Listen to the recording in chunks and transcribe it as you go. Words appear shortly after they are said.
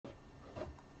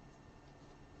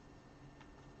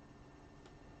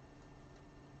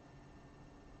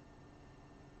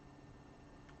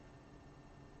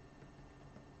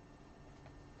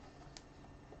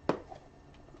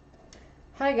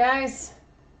Hi guys,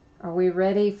 are we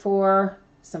ready for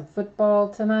some football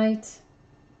tonight?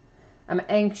 I'm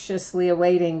anxiously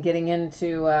awaiting getting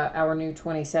into our new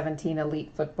 2017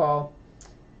 Elite Football.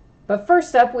 But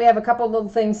first up, we have a couple little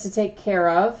things to take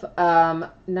care of.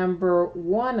 Number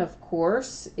one, of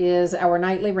course, is our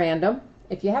nightly random.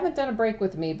 If you haven't done a break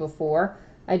with me before,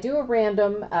 I do a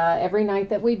random every night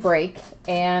that we break,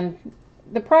 and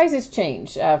the prizes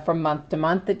change from month to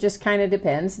month. It just kind of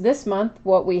depends. This month,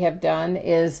 what we have done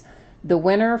is the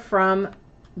winner from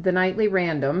the nightly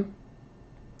random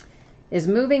is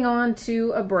moving on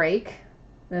to a break.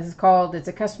 It's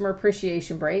a customer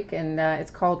appreciation break, and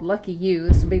it's called Lucky You.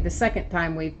 This will be the second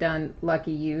time we've done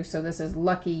Lucky You, so this is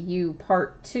Lucky You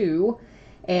Part 2.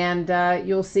 And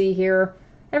you'll see here,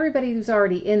 everybody who's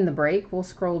already in the break, we'll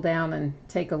scroll down and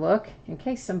take a look in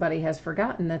case somebody has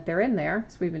forgotten that they're in there,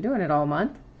 because we've been doing it all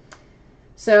month.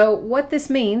 So what this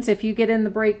means, if you get in the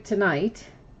break tonight,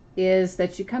 is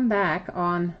that you come back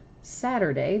on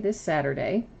Saturday, this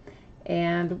Saturday,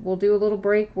 and we'll do a little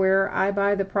break where I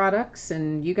buy the products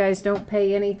and you guys don't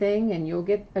pay anything, and you'll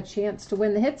get a chance to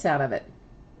win the hits out of it.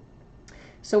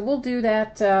 So we'll do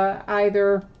that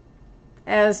either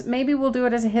as, maybe we'll do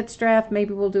it as a hits draft,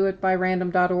 maybe we'll do it by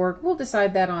random.org. We'll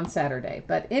decide that on Saturday.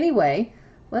 But anyway,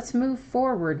 let's move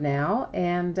forward now,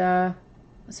 and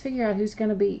let's figure out who's going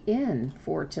to be in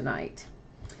for tonight.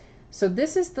 So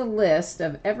this is the list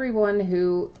of everyone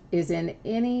who is in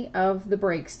any of the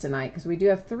breaks tonight, because we do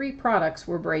have 3 products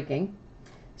we're breaking.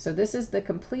 So this is the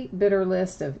complete bidder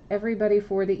list of everybody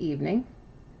for the evening.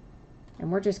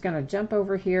 And we're just going to jump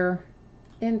over here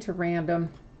into random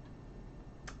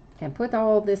and put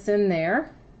all this in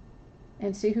there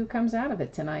and see who comes out of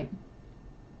it tonight.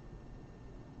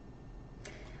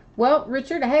 Well,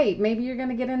 Richard, hey, maybe you're going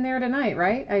to get in there tonight,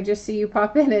 right? I just see you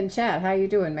pop in chat. How you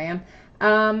doing, man?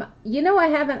 You know,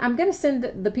 I'm going to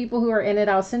send the people who are in it,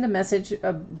 I'll send a message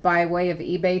by way of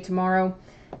eBay tomorrow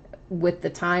with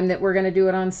the time that we're going to do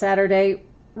it on Saturday.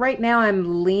 Right now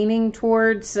I'm leaning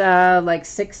towards like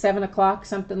 6, 7 o'clock,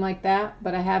 something like that,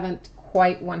 but I haven't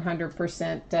quite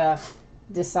 100%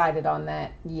 decided on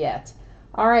that yet.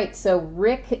 All right, so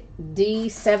Rick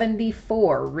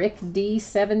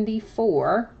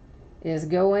D74 is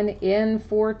going in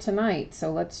for tonight.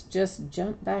 So let's just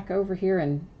jump back over here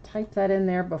and type that in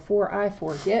there before I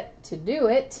forget to do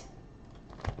it.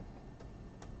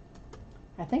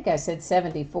 I think I said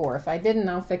 74. If I didn't,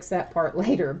 I'll fix that part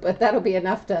later, but that'll be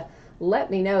enough to let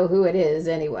me know who it is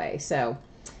anyway. So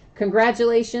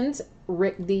congratulations,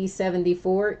 Rick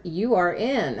D74, you are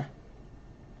in.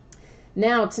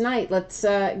 Now tonight, let's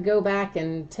go back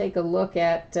and take a look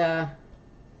at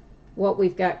what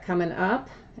we've got coming up.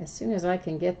 As soon as I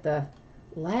can get the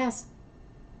last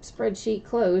spreadsheet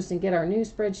closed and get our new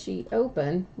spreadsheet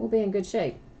open, we'll be in good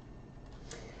shape.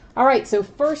 All right, so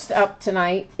first up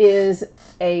tonight is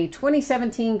a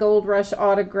 2017 Gold Rush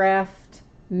autographed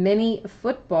mini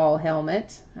football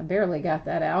helmet. I barely got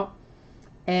that out.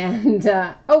 And,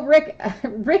 oh, Rick,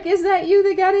 is that you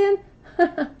that got in?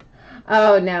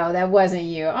 Oh, no, that wasn't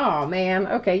you. Oh, man.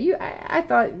 Okay, I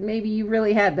thought maybe you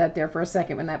really had that there for a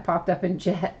second when that popped up in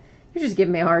chat. You're just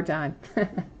giving me a hard time.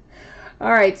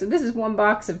 All right, so this is one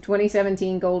box of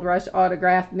 2017 Gold Rush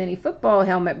autographed mini football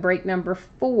helmet, break number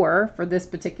 4 for this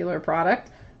particular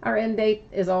product. Our end date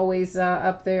is always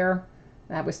up there.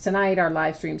 That was tonight, our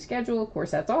live stream schedule. Of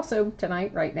course, that's also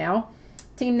tonight right now.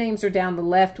 Team names are down the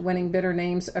left, winning bidder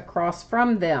names across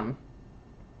from them.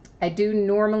 I do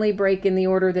normally break in the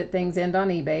order that things end on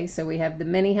eBay. So we have the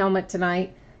mini helmet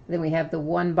tonight. Then we have the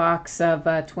one box of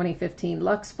 2015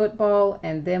 Luxe Football,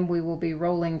 and then we will be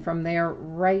rolling from there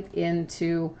right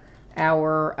into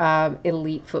our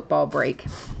Elite Football Break.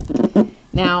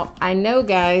 Now, I know,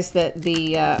 guys, that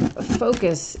the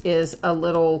focus is a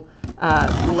little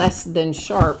less than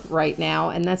sharp right now,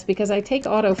 and that's because I take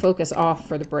autofocus off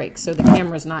for the break, so the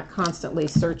camera's not constantly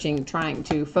searching, trying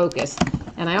to focus.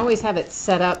 And I always have it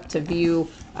set up to view,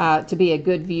 to be a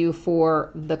good view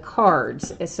for the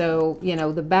cards. So, you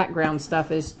know, the background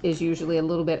stuff is usually a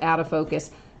little bit out of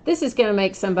focus. This is going to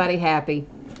make somebody happy.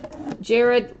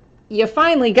 Jared, you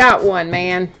finally got one,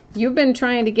 man. You've been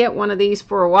trying to get one of these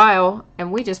for a while,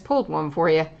 and we just pulled one for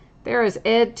you. There is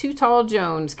Ed Too Tall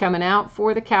Jones coming out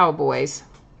for the Cowboys.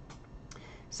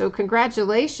 So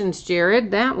congratulations, Jared.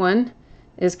 That one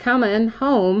is coming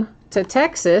home to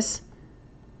Texas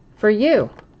for you.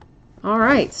 All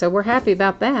right, so we're happy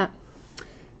about that.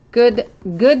 Good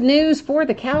news for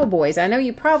the Cowboys. I know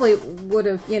you probably would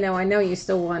have, you know, I know you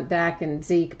still want Dak and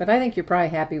Zeke, but I think you're probably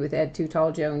happy with Ed Too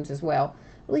Tall Jones as well.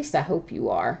 At least I hope you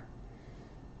are.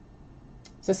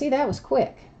 So see, that was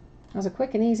quick. That was a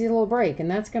quick and easy little break, and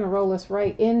that's going to roll us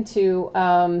right into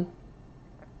our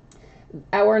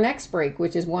next break,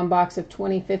 which is one box of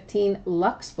 2015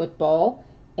 Luxe Football,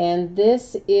 and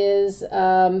this is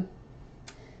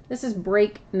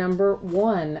break number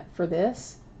 1 for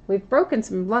this. We've broken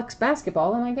some Luxe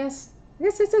basketball, and I guess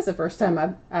this is the first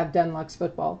time I've done Luxe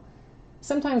Football.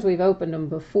 Sometimes we've opened them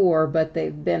before, but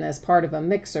they've been as part of a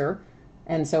mixer,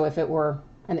 and so if it were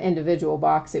an individual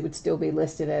box, it would still be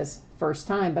listed as first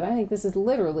time, but I think this is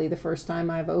literally the first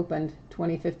time I've opened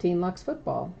 2015 Luxe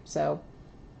Football, so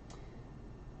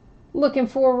looking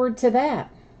forward to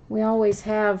that. We always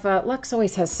have, Luxe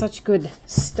always has such good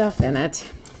stuff in it,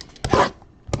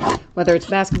 whether it's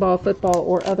basketball, football,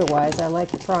 or otherwise. I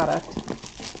like the product.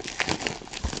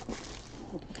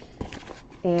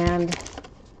 And,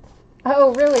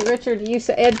 oh really, Richard, you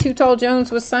said Ed Too Tall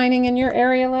Jones was signing in your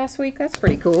area last week? That's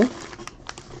pretty cool.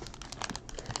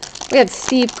 We had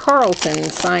Steve Carlton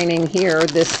signing here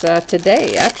this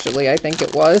today, actually, I think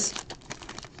it was.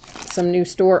 Some new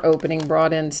store opening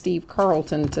brought in Steve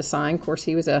Carlton to sign. Of course,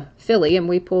 he was a Philly, and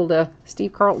we pulled a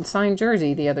Steve Carlton signed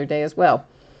jersey the other day as well.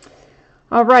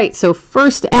 All right, so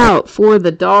first out for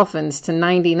the Dolphins to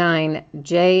 99,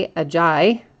 Jay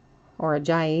Ajayi, or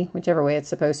Ajayi, whichever way it's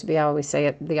supposed to be. I always say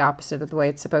it the opposite of the way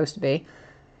it's supposed to be.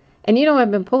 And you know, I've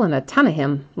been pulling a ton of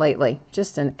him lately,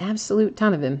 just an absolute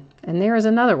ton of him. And there is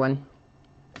another one.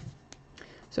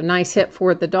 So nice hit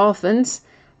for the Dolphins.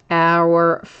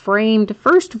 Our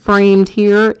first framed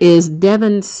here is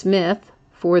Devin Smith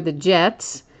for the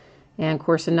Jets. And of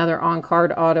course, another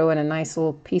on-card auto and a nice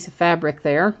little piece of fabric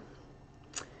there.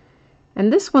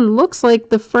 And this one looks like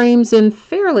the frame's in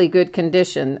fairly good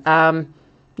condition.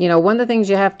 You know, one of the things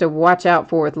you have to watch out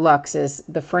for with Luxe is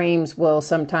the frames will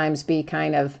sometimes be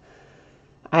kind of,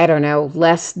 I don't know,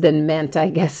 less than mint, I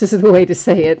guess is the way to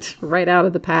say it. Right out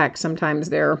of the pack, sometimes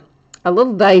they're a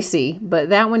little dicey, but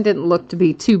that one didn't look to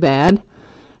be too bad.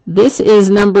 This is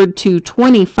numbered to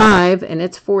 25, and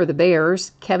it's for the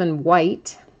Bears. Kevin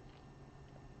White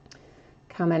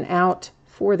coming out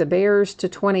for the Bears to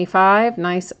 25.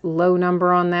 Nice low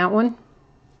number on that one.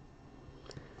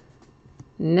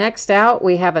 Next out,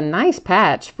 we have a nice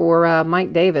patch for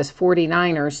Mike Davis,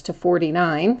 49ers to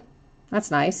 49.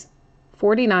 That's nice.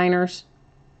 49ers,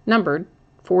 numbered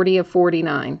 40 of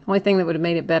 49. Only thing that would have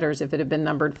made it better is if it had been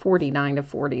numbered 49 of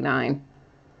 49.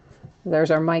 There's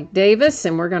our Mike Davis,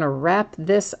 and we're going to wrap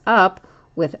this up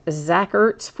with Zach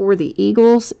Ertz for the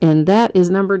Eagles, and that is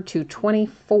numbered to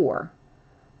 24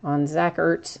 on Zach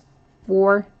Ertz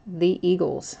for the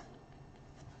Eagles.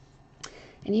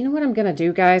 And you know what I'm going to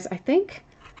do, guys? I think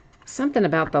something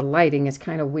about the lighting is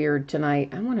kind of weird tonight.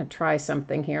 I want to try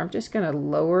something here. I'm just going to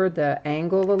lower the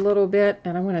angle a little bit,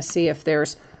 and I want to see if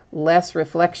there's less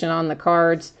reflection on the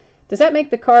cards. Does that make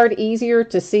the card easier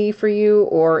to see for you,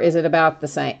 or is it about the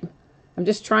same? I'm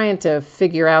just trying to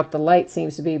figure out. The light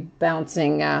seems to be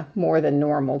bouncing more than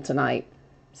normal tonight.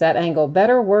 Is that angle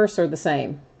better, worse, or the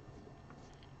same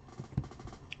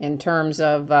in terms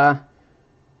of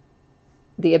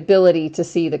the ability to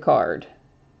see the card?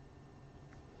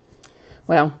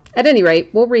 Well, at any rate,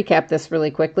 we'll recap this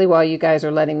really quickly while you guys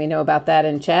are letting me know about that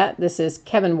in chat. This is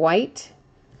Kevin White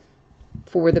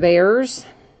for the Bears,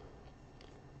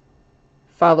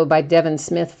 followed by Devin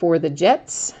Smith for the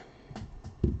Jets,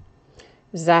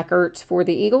 Zach Ertz for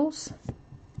the Eagles,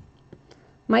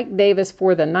 Mike Davis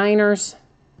for the Niners,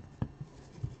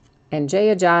 and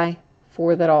Jay Ajayi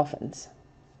for the Dolphins.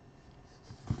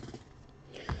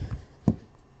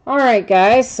 All right,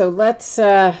 guys, so let's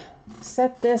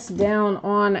set this down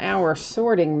on our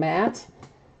sorting mat,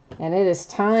 and it is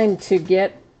time to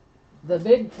get the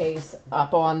big case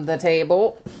up on the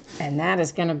table, and that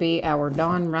is going to be our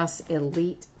Donruss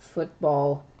Elite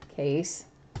Football case.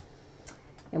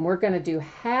 And we're going to do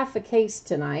half a case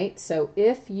tonight, so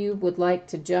if you would like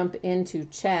to jump into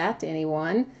chat,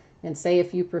 anyone, and say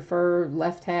if you prefer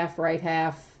left half, right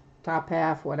half, top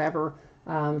half, whatever,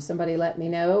 somebody let me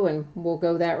know and we'll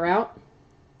go that route.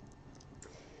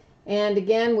 And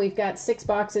again, we've got 6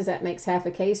 boxes. That makes half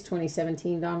a case.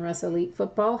 2017 Donruss Elite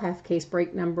Football, half case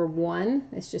break number 1.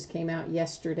 This just came out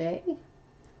yesterday.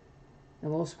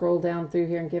 And we'll scroll down through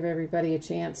here and give everybody a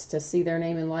chance to see their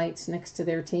name in lights next to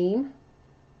their team.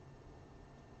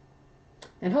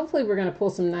 And hopefully we're going to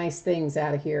pull some nice things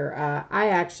out of here. I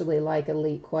actually like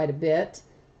Elite quite a bit.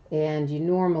 And you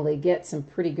normally get some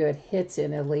pretty good hits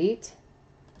in Elite.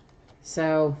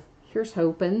 So here's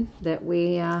hoping that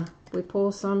we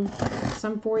pull some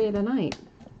for you tonight.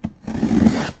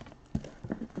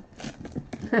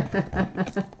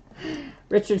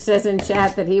 Richard says in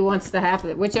chat that he wants the half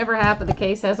of it. Whichever half of the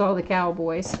case has all the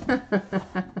Cowboys.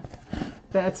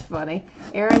 That's funny.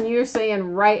 Aaron, you're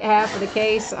saying right half of the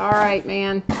case. All right,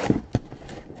 man.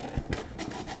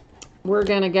 We're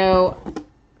going to go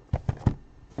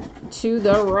to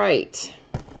the right.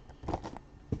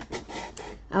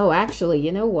 Oh, actually,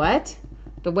 you know what?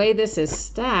 The way this is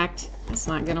stacked, it's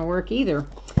not going to work either.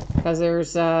 Because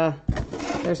there's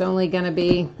only going to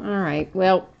be... All right,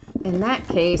 well, in that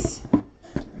case,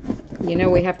 you know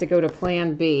we have to go to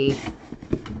plan B,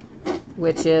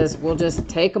 which is we'll just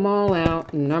take them all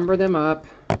out, number them up,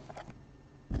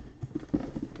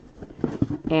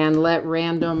 and let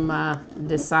random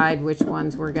decide which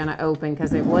ones we're going to open,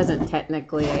 because it wasn't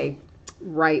technically a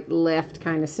right-left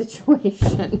kind of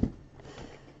situation.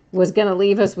 Was going to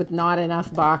leave us with not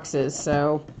enough boxes,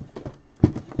 so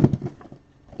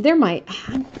there might...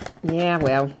 Yeah,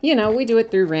 well, you know, we do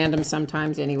it through random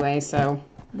sometimes anyway, so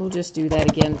we'll just do that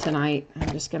again tonight.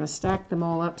 I'm just going to stack them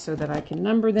all up so that I can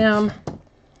number them,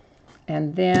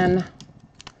 and then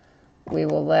we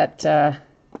will let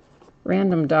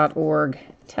random.org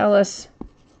tell us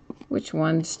which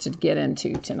ones to get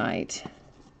into tonight.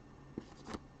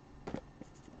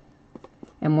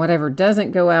 And whatever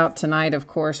doesn't go out tonight, of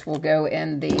course, will go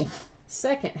in the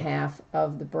second half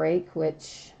of the break,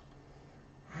 which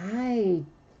I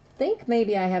think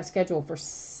maybe I have scheduled for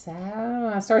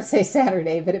I start to say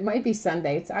Saturday, but it might be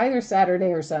Sunday. It's either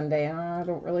Saturday or Sunday. I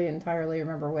don't really entirely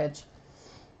remember which.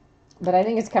 But I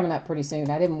think it's coming up pretty soon.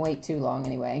 I didn't wait too long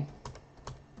anyway.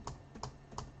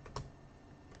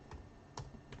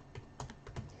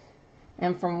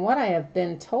 And from what I have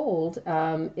been told,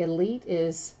 Elite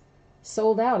is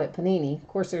sold out at Panini. Of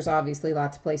course, there's obviously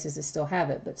lots of places that still have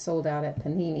it, but sold out at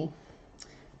Panini.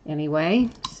 Anyway,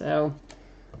 so,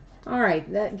 all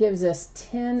right, that gives us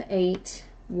 10, 8,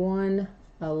 1,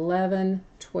 11,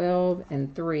 12,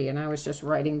 and 3. And I was just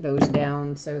writing those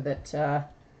down so that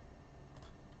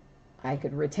I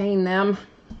could retain them.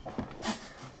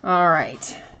 All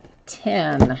right,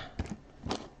 10,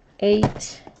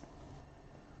 8,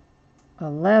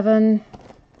 11,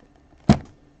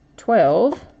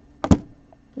 12,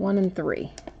 1 and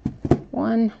 3.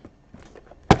 1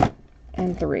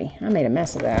 and 3. I made a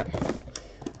mess of that.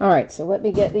 All right, so let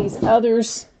me get these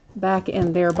others back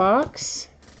in their box.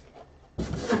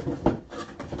 And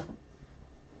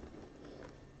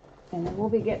then we'll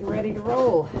be getting ready to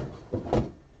roll.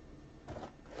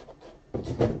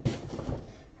 I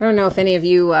don't know if any of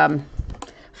you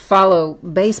follow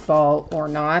baseball or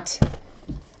not,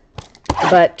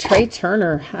 but Trey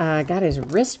Turner got his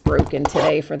wrist broken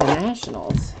today for the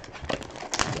Nationals,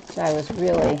 which I was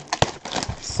really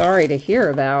sorry to hear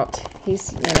about.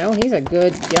 He's, you know, he's a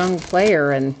good young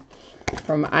player, and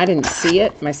I didn't see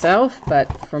it myself,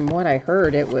 but from what I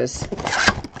heard, it was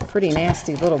a pretty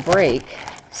nasty little break.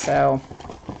 So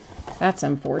that's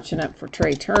unfortunate for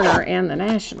Trey Turner and the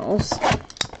Nationals.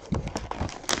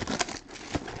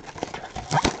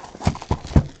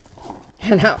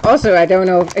 And also, I don't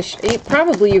know,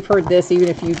 probably you've heard this even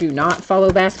if you do not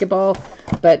follow basketball,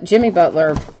 but Jimmy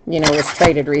Butler, you know, was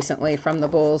traded recently from the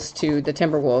Bulls to the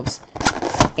Timberwolves.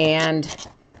 And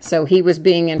so he was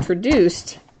being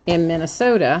introduced in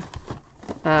Minnesota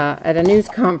at a news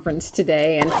conference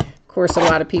today. And of course, a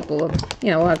lot of people,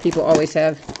 you know, a lot of people always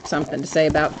have something to say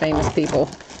about famous people.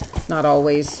 Not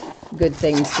always good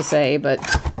things to say, but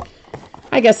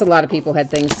I guess a lot of people had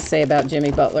things to say about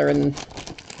Jimmy Butler and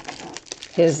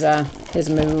his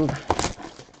move.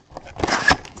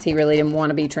 He really didn't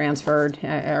want to be transferred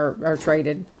or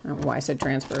traded. I don't know why I said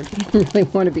transferred. He didn't really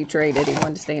want to be traded. He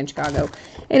wanted to stay in Chicago.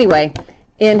 Anyway,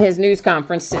 in his news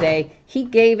conference today, he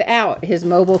gave out his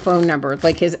mobile phone number,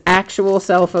 like his actual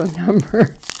cell phone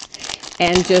number,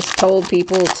 and just told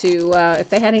people to, if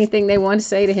they had anything they wanted to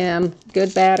say to him,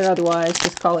 good, bad, or otherwise,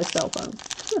 just call his cell phone.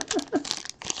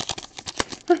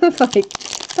 I was like,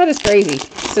 that is crazy.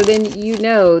 So then you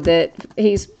know that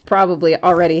he's probably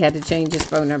already had to change his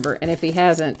phone number. And if he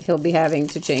hasn't, he'll be having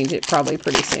to change it probably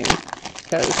pretty soon.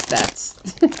 Because that's...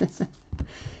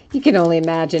 You can only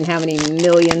imagine how many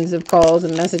millions of calls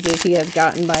and messages he has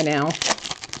gotten by now.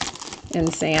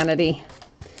 Insanity.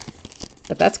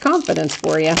 But that's confidence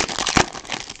for you.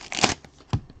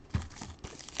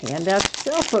 Hand out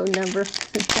your cell phone number.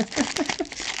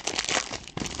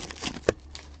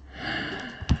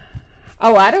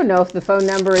 Oh, I don't know if the phone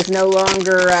number is no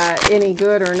longer any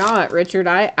good or not, Richard.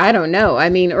 I don't know. I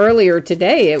mean, earlier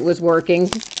today it was working.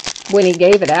 When he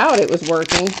gave it out, it was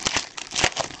working.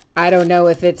 I don't know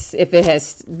if it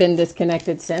has been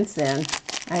disconnected since then.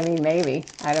 I mean, maybe.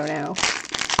 I don't know.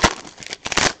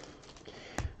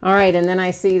 All right, and then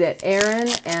I see that Aaron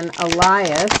and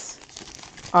Elias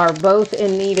are both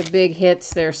in need of big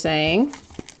hits, they're saying.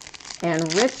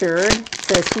 And Richard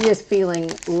says he is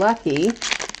feeling lucky.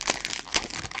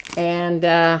 And,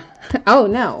 oh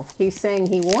no, he's saying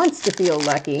he wants to feel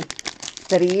lucky,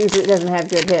 but he usually doesn't have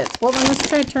good hits. Well, then let's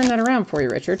try to turn that around for you,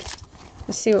 Richard.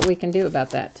 Let's see what we can do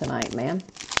about that tonight, man.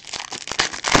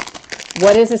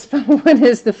 What is his phone? What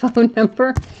is the phone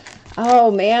number?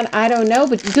 Oh, man, I don't know,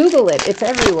 but Google it. It's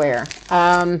everywhere.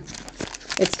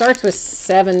 It starts with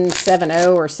 770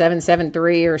 or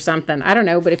 773 or something. I don't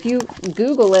know, but if you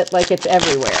Google it, like, it's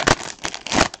everywhere.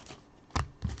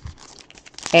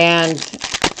 And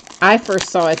I first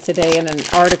saw it today in an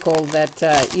article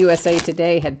that USA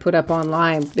Today had put up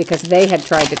online because they had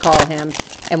tried to call him.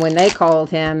 And when they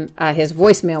called him, his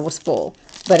voicemail was full.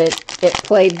 But it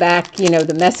played back, you know,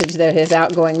 the message that his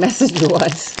outgoing message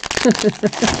was.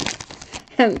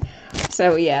 And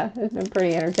so, yeah, it's been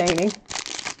pretty entertaining.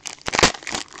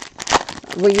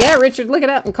 Well, yeah, Richard, look it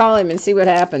up and call him and see what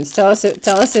happens. Tell us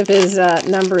if his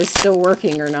number is still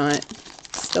working or not.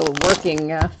 Still a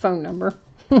working phone number.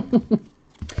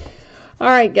 All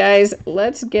right, guys,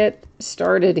 let's get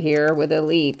started here with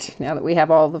Elite. Now that we have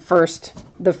all the first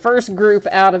group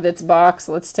out of its box,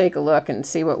 let's take a look and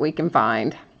see what we can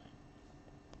find.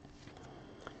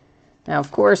 Now,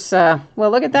 of course, well,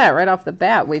 look at that. Right off the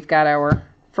bat, we've got our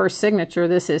first signature.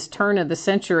 This is Turn of the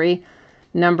Century,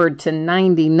 numbered to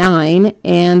 99,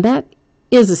 and that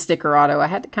is a sticker auto. I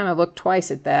had to kind of look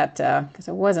twice at that because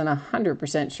I wasn't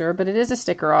 100% sure, but it is a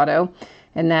sticker auto,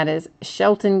 and that is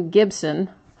Shelton Gibson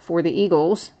for the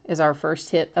Eagles is our first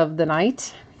hit of the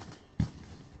night.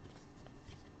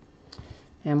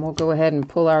 And we'll go ahead and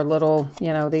pull our little,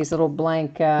 you know, these little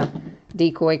blank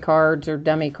decoy cards or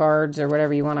dummy cards or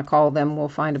whatever you want to call them. We'll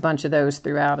find a bunch of those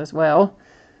throughout as well.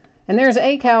 And there's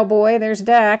a Cowboy. There's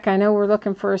Dak. I know we're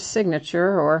looking for a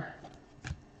signature or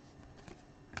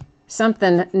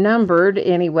something numbered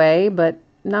anyway, but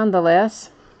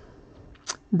nonetheless,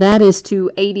 that is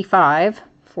to 85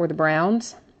 for the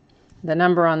Browns. The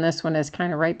number on this one is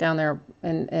kind of right down there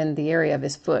in the area of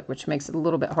his foot, which makes it a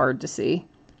little bit hard to see.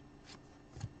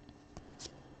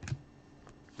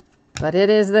 But it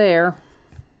is there.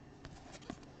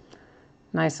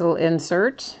 Nice little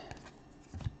insert.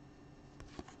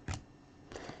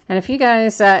 And if you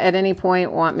guys at any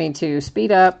point want me to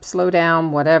speed up, slow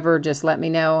down, whatever, just let me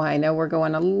know. I know we're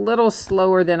going a little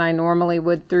slower than I normally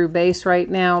would through base right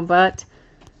now, but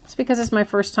it's because it's my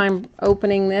first time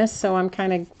opening this, so I'm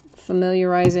kind of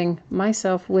familiarizing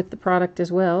myself with the product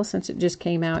as well since it just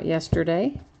came out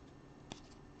yesterday.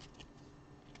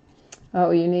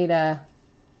 Oh, you need a...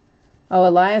 Oh,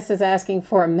 Elias is asking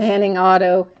for a Manning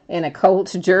auto in a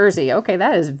Colts jersey. Okay,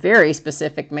 that is very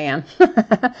specific, man.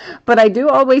 But I do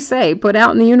always say, put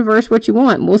out in the universe what you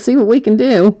want. We'll see what we can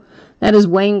do. That is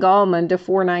Wayne Gallman to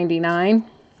 $4.99.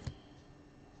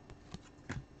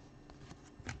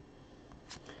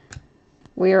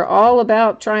 We are all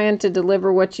about trying to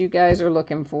deliver what you guys are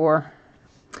looking for.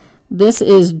 This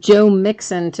is Joe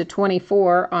Mixon to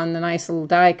 24 on the nice little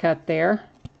die cut there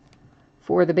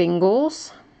for the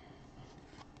Bengals.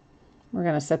 We're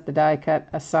going to set the die cut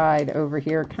aside over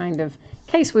here, kind of, in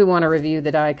case we want to review the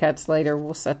die cuts later,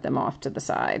 we'll set them off to the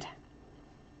side.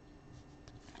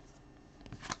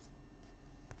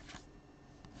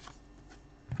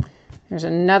 There's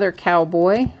another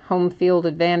Cowboy home field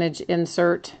advantage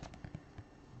insert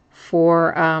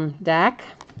for Dak.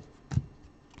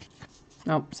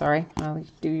 Oh, sorry. I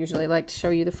do usually like to show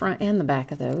you the front and the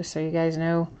back of those so you guys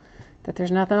know that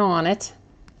there's nothing on it.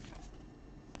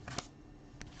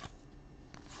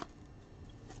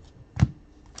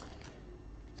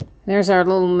 There's our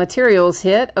little materials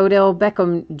hit, Odell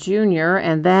Beckham Jr.,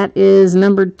 and that is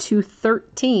numbered to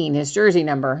 13, his jersey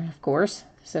number, of course.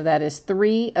 So that is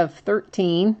 3 of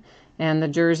 13, and the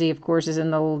jersey, of course, is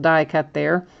in the little die cut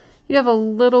there. You have a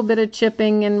little bit of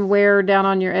chipping and wear down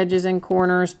on your edges and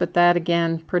corners, but that,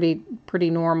 again, pretty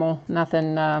normal,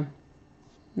 nothing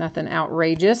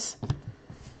outrageous.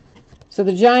 So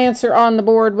the Giants are on the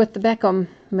board with the Beckham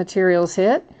materials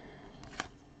hit.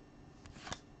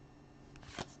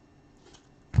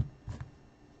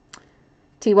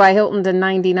 T.Y. Hilton to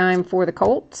 99 for the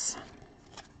Colts.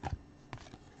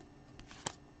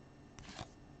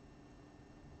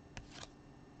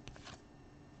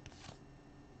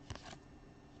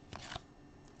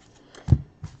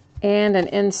 And an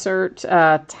insert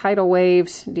tidal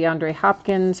waves, DeAndre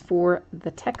Hopkins for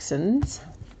the Texans.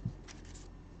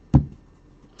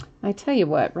 I tell you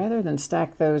what, rather than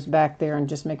stack those back there and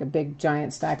just make a big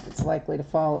giant stack that's likely to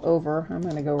fall over, I'm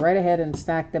going to go right ahead and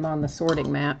stack them on the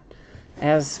sorting mat.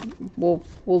 As we'll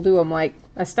do them like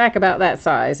a stack about that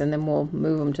size, and then we'll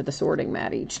move them to the sorting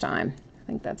mat each time. I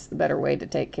think that's the better way to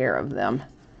take care of them.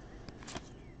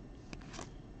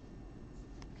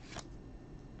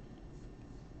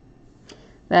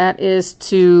 That is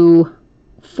to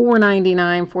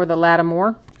 $4.99 for the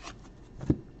Lattimore.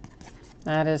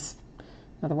 That is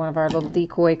another one of our little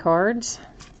decoy cards.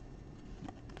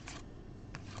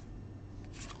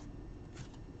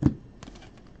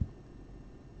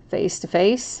 Face to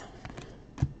face.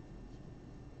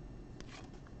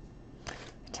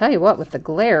 Tell you what, with the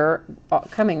glare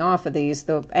coming off of these,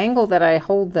 the angle that I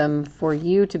hold them for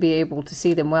you to be able to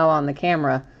see them well on the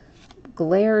camera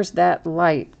glares that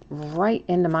light right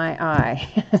into my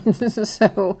eye.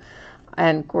 So,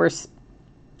 and of course,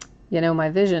 you know, my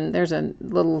vision, there's a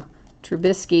little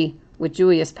Trubisky with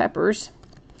Julius Peppers.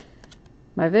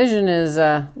 My vision is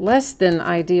less than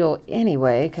ideal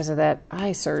anyway because of that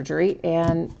eye surgery,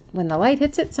 and when the light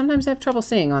hits it, sometimes I have trouble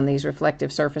seeing on these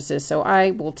reflective surfaces. So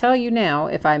I will tell you now,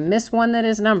 if I miss one that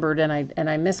is numbered and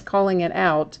I miss calling it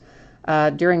out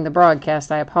during the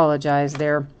broadcast, I apologize.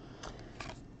 They're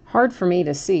hard for me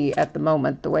to see at the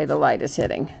moment the way the light is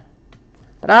hitting.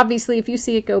 But obviously, if you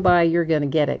see it go by, you're going to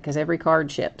get it because every card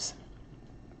ships.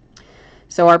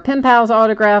 So our Pen Pals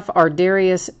autograph are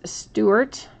Darius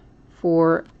Stewart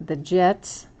for the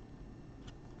Jets.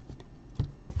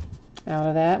 Out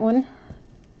of that one.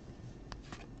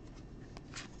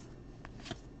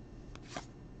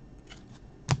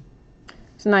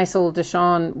 It's a nice little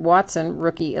Deshaun Watson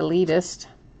rookie elitist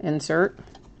insert.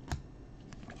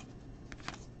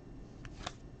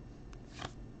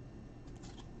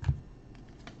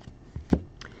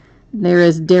 There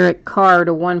is Derek Carr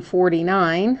to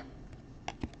 149.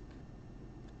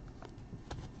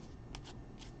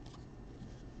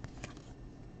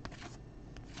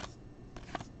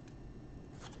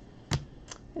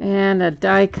 And a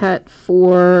die cut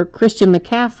for Christian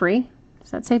McCaffrey.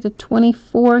 Does that say to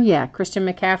 24? Yeah, Christian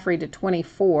McCaffrey to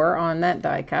 24 on that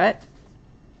die cut.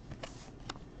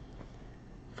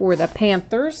 For the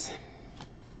Panthers.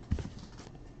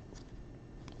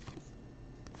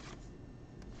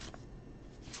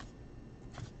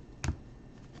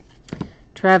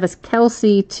 Travis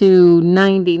Kelce to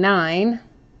 99. You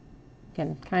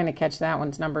can kind of catch that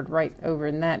one's numbered right over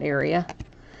in that area.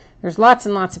 There's lots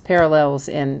and lots of parallels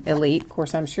in Elite. Of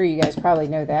course, I'm sure you guys probably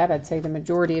know that. I'd say the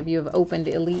majority of you have opened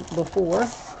Elite before.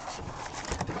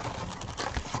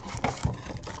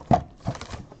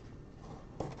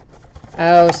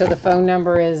 Oh, so the phone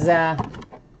number is... oh,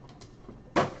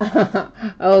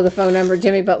 the phone number,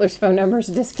 Jimmy Butler's phone number is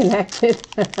disconnected.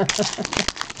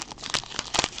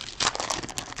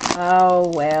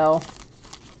 Oh, well.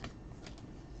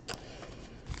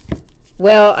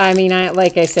 Well, I mean,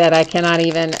 like I said, I cannot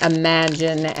even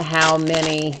imagine how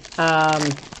many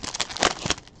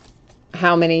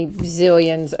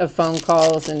zillions of phone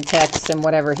calls and texts and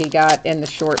whatever he got in the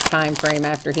short time frame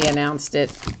after he announced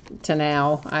it to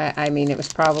now. I mean, it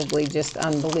was probably just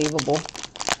unbelievable.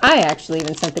 I actually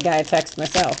even sent the guy a text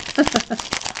myself.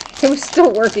 It was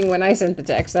still working when I sent the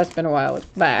text. That's been a while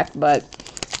back, but...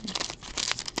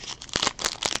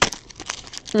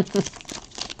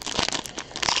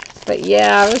 But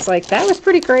yeah, I was like, that was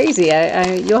pretty crazy.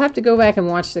 You'll have to go back and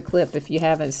watch the clip if you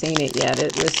haven't seen it yet.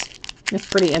 It's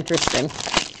pretty interesting.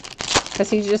 Because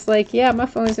he's just like, yeah, my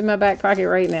phone's in my back pocket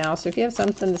right now. So if you have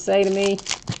something to say to me,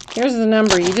 here's the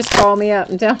number. You just call me up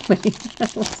and tell me. I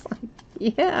was like,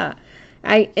 yeah.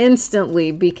 I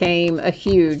instantly became a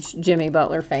huge Jimmy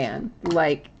Butler fan.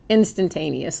 Like,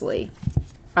 instantaneously,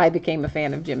 I became a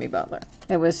fan of Jimmy Butler.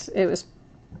 It was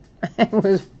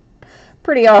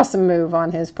pretty awesome move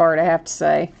on his part, I have to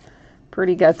say.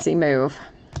 Pretty gutsy move.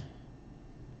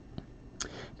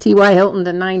 T.Y. Hilton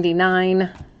to 99.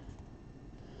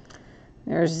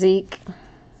 There's Zeke.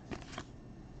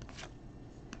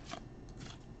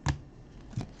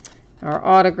 Our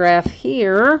autograph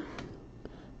here,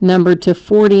 numbered to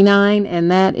 49, and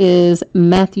that is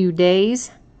Matthew Days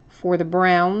for the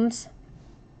Browns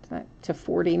to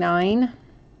 49.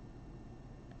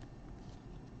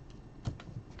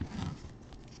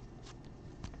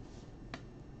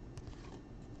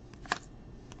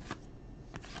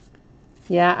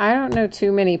 Yeah, I don't know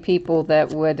too many people that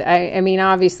would, I mean,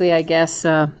 obviously, I guess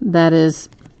that is,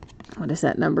 what is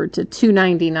that number, to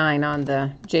 299 on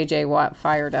the J.J. Watt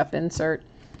fired up insert.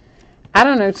 I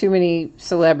don't know too many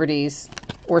celebrities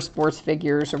or sports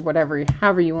figures or whatever,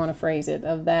 however you want to phrase it,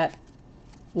 of that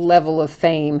level of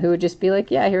fame who would just be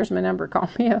like, yeah, here's my number, call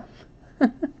me up.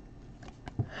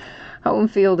 Home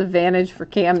field advantage for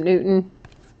Cam Newton.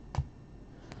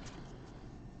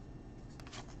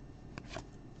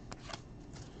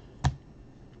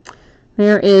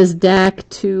 There is Dak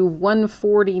to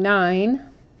 149.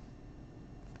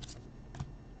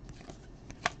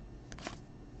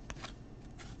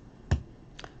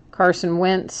 Carson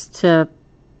Wentz to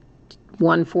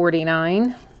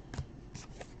 149.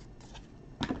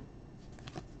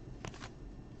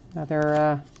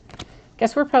 Another,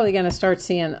 guess we're probably going to start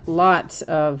seeing lots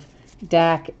of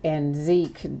Dak and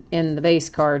Zeke in the base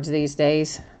cards these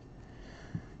days,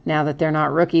 now that they're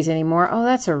not rookies anymore. Oh,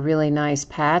 that's a really nice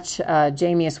patch.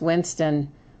 Jameis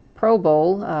Winston Pro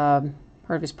Bowl, part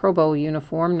of his Pro Bowl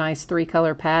uniform. Nice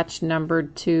 3-color patch,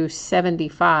 numbered to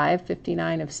 75,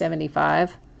 59 of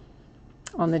 75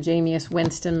 on the Jameis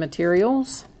Winston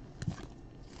materials.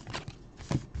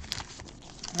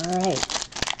 All right.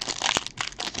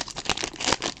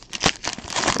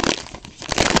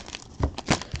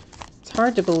 It's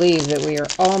hard to believe that we are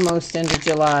almost into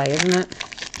July, isn't it?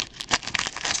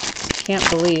 Can't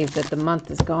believe that the month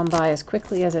has gone by as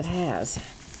quickly as it has.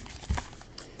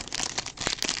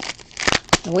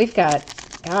 And we've got,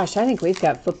 gosh, I think we've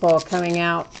got football coming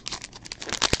out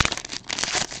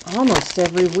almost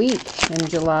every week in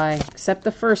July, except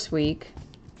the first week,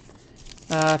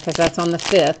 because that's on the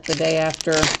 5th, the day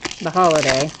after the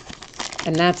holiday.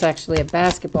 And that's actually a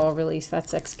basketball release.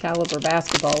 That's Excalibur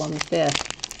basketball on the 5th.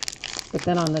 But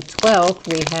then on the 12th,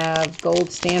 we have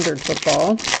Gold Standard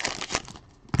Football.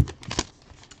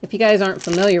 If you guys aren't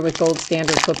familiar with Gold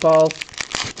Standard Football,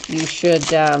 you should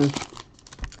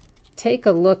take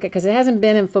a look, because it hasn't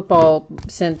been in football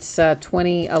since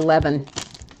 2011,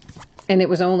 and it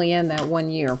was only in that 1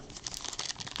 year.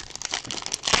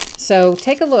 So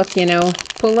take a look, you know,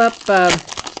 pull up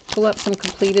some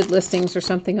completed listings or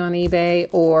something on eBay,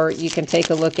 or you can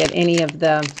take a look at any of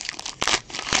the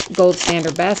Gold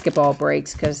Standard basketball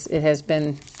breaks, because it has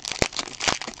been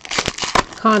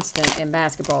constant in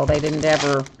basketball. They didn't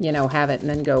ever, you know, have it and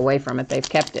then go away from it. They've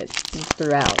kept it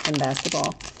throughout in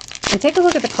basketball. And take a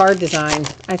look at the card design.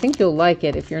 I think you'll like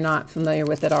it if you're not familiar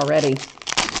with it already.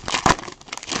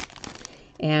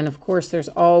 And of course, there's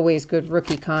always good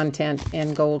rookie content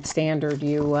in Gold Standard.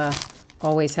 You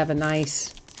always have a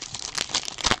nice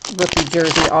rookie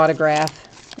jersey autograph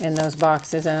in those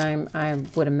boxes, and I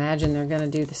would imagine they're going to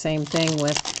do the same thing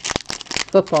with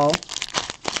football.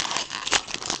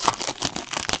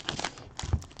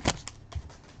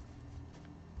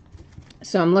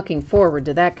 So I'm looking forward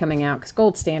to that coming out, because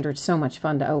Gold Standard's so much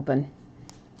fun to open,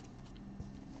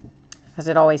 as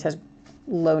it always has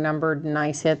low-numbered,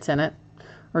 nice hits in it,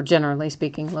 or generally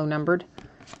speaking, low-numbered,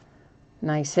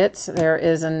 nice hits. There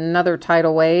is another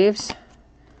Tidal Waves,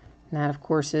 and that, of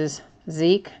course, is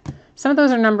Zeke. Some of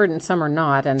those are numbered and some are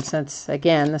not, and since,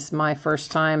 again, this is my first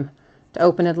time to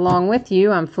open it along with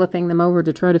you, I'm flipping them over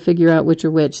to try to figure out which are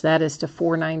which. That is to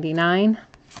 $4.99.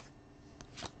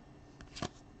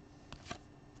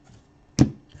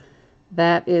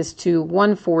 That is to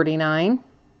 $1.49.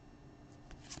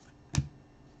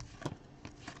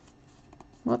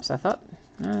 Whoops, I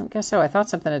guess so. I thought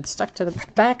something had stuck to the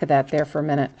back of that there for a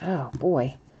minute. Oh,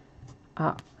 boy.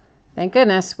 Thank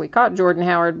goodness we caught Jordan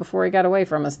Howard before he got away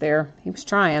from us there. He was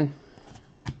trying.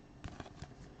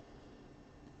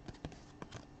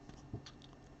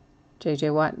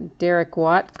 J.J. Watt and Derek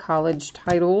Watt, college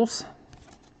titles.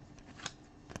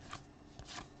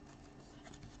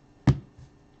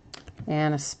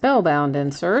 And a Spellbound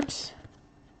insert.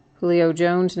 Julio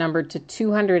Jones, numbered to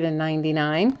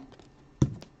 299.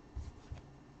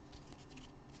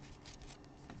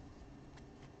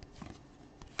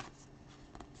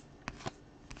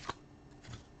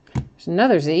 There's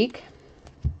another Zeke.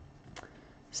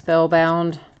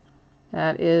 Spellbound.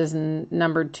 That is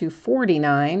numbered to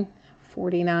 49.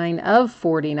 49 of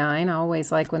 49. I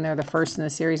always like when they're the first in the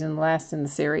series and the last in the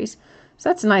series. So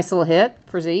that's a nice little hit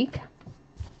for Zeke.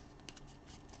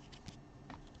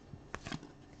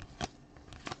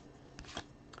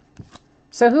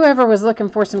 So whoever was looking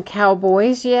for some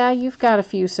Cowboys, yeah, you've got a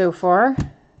few so far.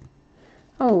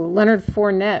 Oh, Leonard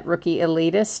Fournette, rookie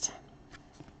elitist.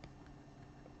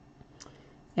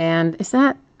 And is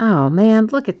that, oh man,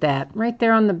 look at that. Right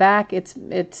there on the back, it's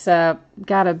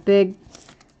got a big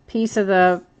piece of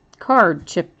the card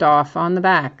chipped off on the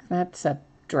back. That's a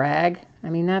drag. I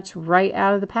mean, that's right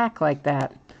out of the pack like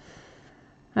that.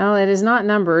 Well, it is not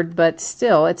numbered, but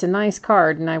still, it's a nice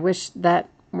card, and I wish that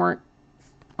weren't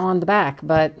on the back,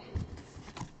 but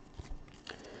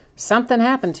something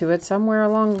happened to it somewhere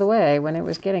along the way when it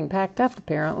was getting packed up,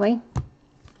 apparently.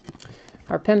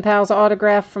 Our Pen Pals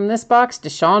autograph from this box,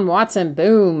 Deshaun Watson.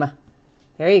 Boom.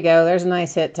 There you go. There's a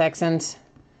nice hit, Texans,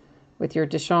 with your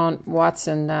Deshaun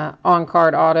Watson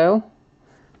on-card auto.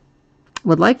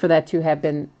 Would like for that to have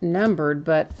been numbered,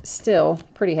 but still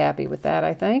pretty happy with that,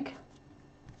 I think.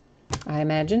 I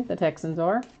imagine the Texans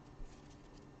are.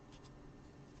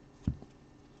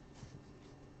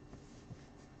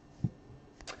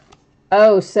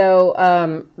 Oh,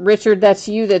 so Richard, that's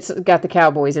you that's got the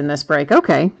Cowboys in this break.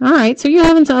 Okay. All right. So you're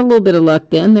having a little bit of luck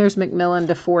then. There's McMillan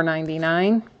to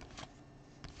 $4.99.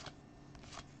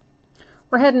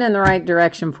 We're heading in the right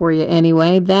direction for you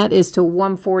anyway. That is to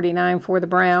 $149 for the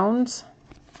Browns.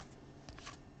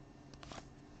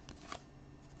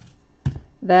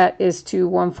 That is to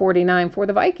 $149 for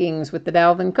the Vikings with the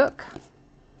Dalvin Cook.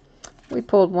 We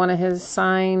pulled one of his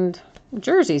signed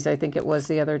jerseys, I think it was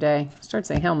the other day. I started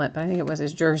saying helmet, but I think it was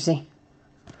his jersey.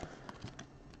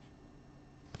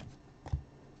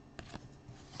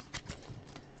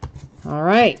 All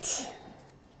right.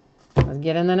 Let's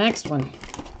get in the next one.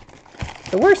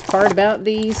 The worst part about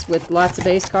these with lots of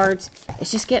base cards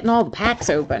is just getting all the packs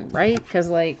open, right? Because,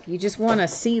 like, you just want to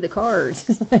see the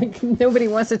cards. Like, nobody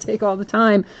wants to take all the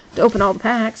time to open all the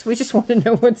packs. We just want to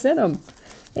know what's in them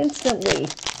instantly.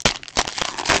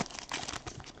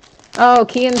 Oh,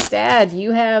 Kean's dad,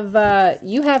 you have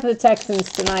the Texans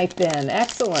tonight then.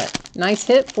 Excellent. Nice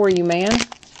hit for you, man.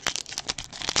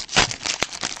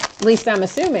 At least I'm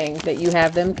assuming that you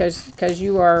have them because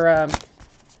you are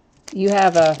you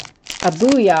have a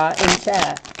booyah in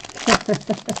chat.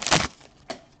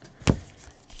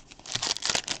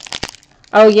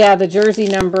 Oh yeah, the jersey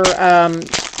number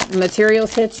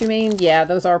materials hits, you mean? Yeah,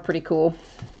 those are pretty cool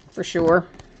for sure.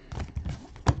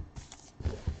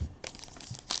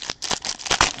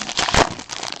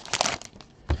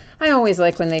 I always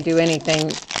like when they do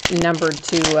anything numbered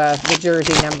to the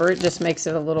jersey number. It just makes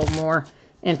it a little more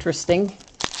interesting.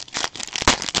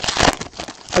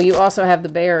 Oh, you also have the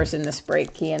Bears in this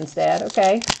break, Kian's dad.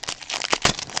 Okay.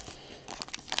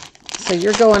 So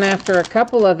you're going after a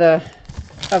couple of the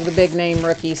big name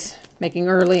rookies, making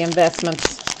early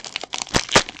investments.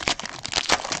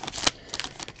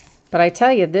 But I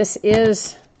tell you, this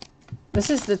is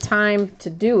the time to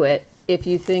do it if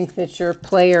you think that your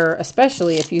player,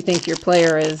 especially if you think your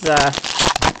player is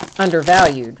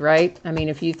undervalued, right? I mean,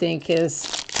 if you think his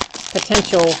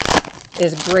potential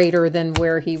is greater than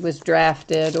where he was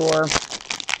drafted or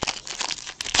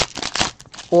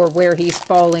where he's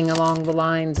falling along the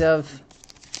lines of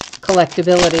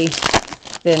collectability,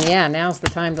 then yeah, now's the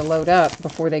time to load up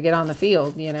before they get on the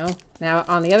field, you know. Now,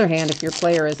 on the other hand, if your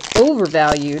player is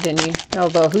overvalued, and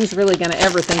although who's really going to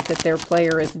ever think that their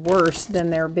player is worse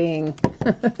than they're being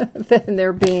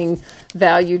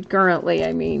valued currently?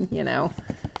 I mean, you know,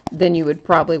 then you would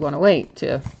probably want to wait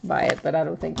to buy it. But I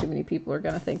don't think too many people are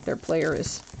going to think their player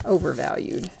is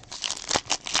overvalued.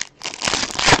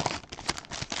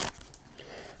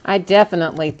 I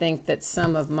definitely think that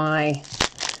some of my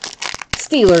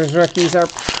Steelers rookies are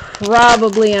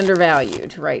probably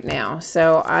undervalued right now.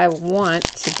 So I want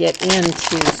to get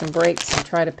into some breaks and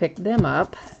try to pick them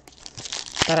up.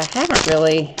 But I haven't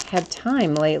really had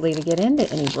time lately to get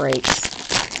into any breaks.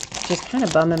 It's just kind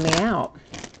of bumming me out.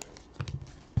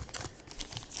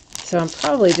 So I'm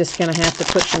probably just going to have to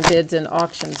put some bids in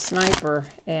Auction Sniper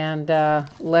and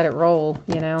let it roll,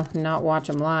 you know, not watch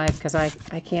them live because I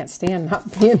can't stand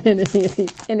not being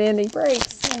in any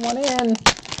breaks. I want in.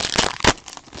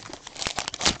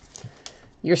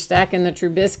 You're stacking the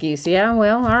Trubisky's. Yeah,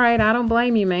 well, all right. I don't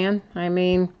blame you, man. I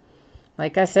mean,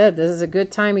 like I said, this is a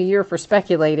good time of year for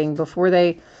speculating before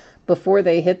they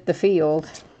hit the field.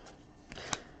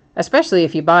 Especially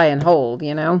if you buy and hold,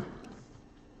 you know.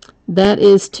 That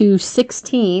is to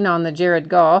 16 on the Jared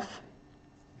Goff.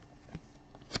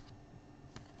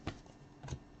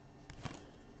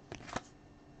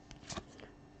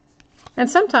 And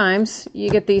sometimes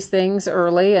you get these things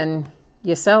early and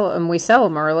we sell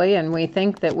them early and we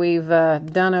think that we've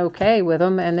done okay with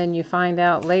them, and then you find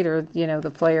out later, you know, the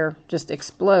player just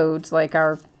explodes like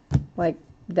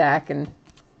Dak in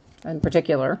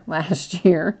particular last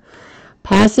year.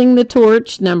 Passing the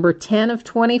torch, number 10 of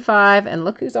 25, and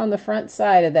look who's on the front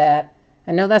side of that.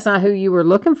 I know that's not who you were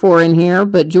looking for in here,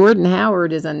 but Jordan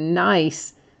Howard is a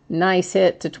nice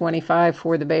hit to 25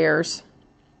 for the Bears.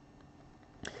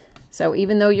 So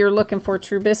even though you're looking for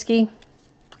Trubisky,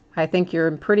 I think you're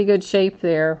in pretty good shape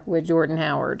there with Jordan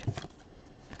Howard.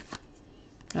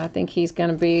 I think he's going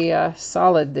to be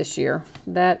solid this year.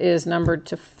 That is numbered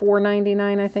to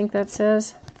 $4.99, I think that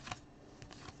says.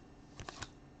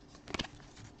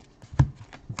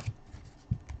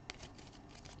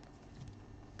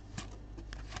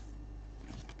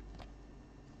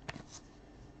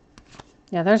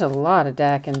 Yeah, there's a lot of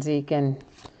Dak and Zeke in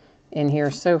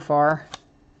here so far.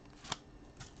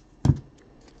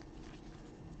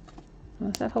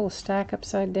 Is that whole stack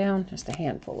upside down? Just a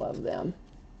handful of them.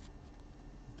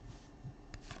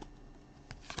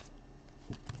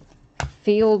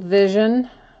 Field Vision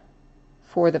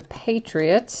for the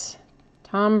Patriots.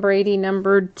 Tom Brady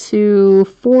numbered to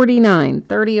 49,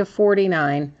 30 of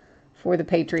 49 for the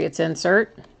Patriots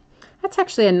insert. That's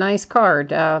actually a nice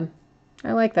card. I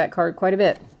like that card quite a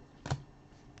bit.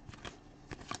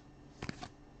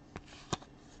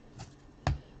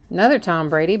 Another Tom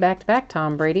Brady, back-to-back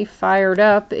Tom Brady, fired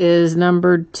up, is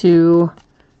numbered to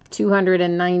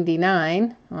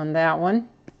 299 on that one.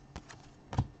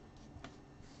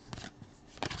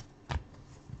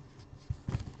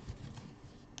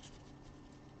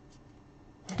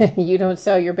 You don't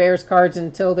sell your Bears cards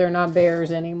until they're not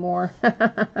Bears anymore.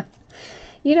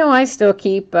 You know, I still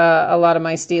keep a lot of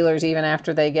my Steelers even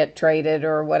after they get traded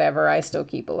or whatever. I still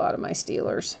keep a lot of my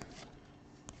Steelers.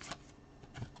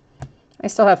 I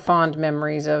still have fond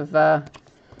memories of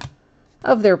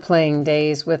their playing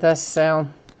days with us, so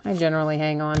I generally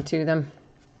hang on to them.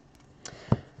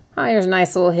 Here's a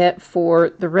nice little hit for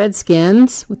the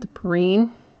Redskins with the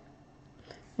Perrine.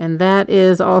 And that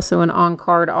is also an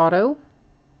on-card auto.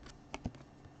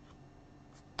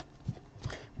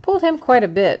 Pulled him quite a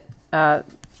bit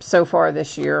so far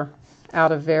this year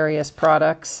out of various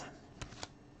products.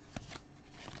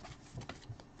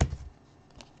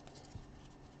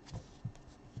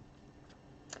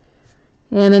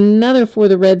 And another for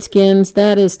the Redskins,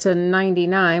 that is to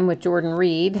 99 with Jordan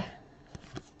Reed.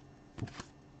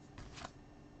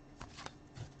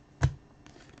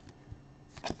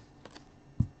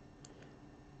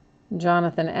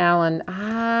 Jonathan Allen.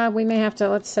 We may have to,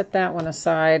 let's set that one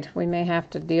aside. We may have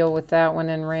to deal with that one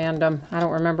in random. I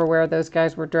don't remember where those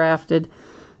guys were drafted.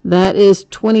 That is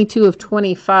 22 of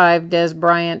 25, Des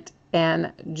Bryant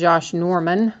and Josh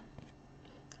Norman.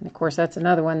 And of course, that's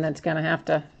another one that's going to have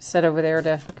to sit over there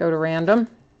to go to random.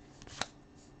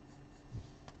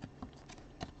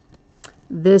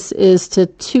 This is to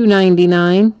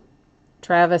 299,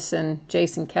 Travis and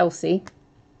Jason Kelsey.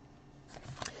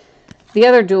 The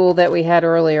other duel that we had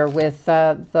earlier with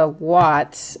the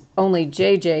Watts, only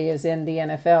JJ is in the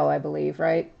NFL, I believe,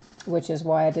 right? Which is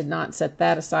why I did not set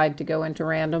that aside to go into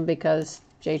random, because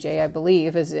JJ, I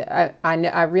believe, is...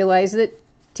 I realize that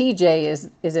TJ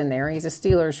is in there. He's a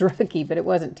Steelers rookie, but it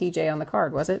wasn't TJ on the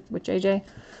card, was it, with JJ?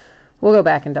 We'll go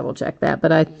back and double check that,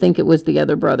 but I think it was the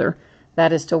other brother.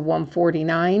 That is to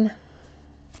 149,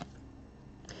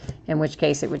 in which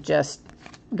case it would just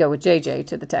go with JJ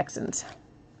to the Texans.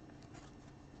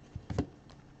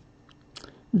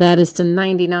 That is to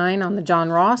 99 on the John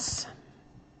Ross.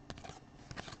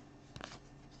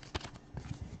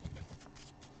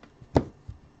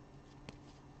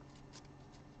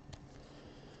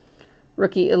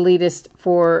 Rookie Elitist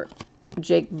for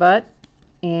Jake Butt.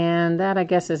 And that, I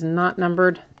guess, is not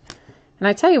numbered. And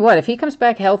I tell you what, if he comes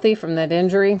back healthy from that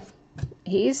injury,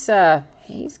 he's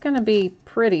going to be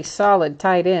pretty solid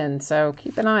tight end. So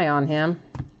keep an eye on him.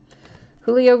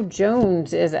 Julio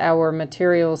Jones is our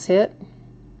materials hit.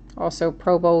 Also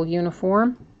Pro Bowl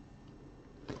uniform.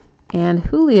 And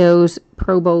Julio's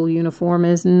Pro Bowl uniform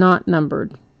is not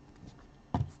numbered.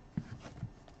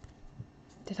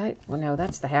 Well, no,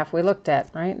 that's the half we looked at,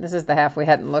 right? This is the half we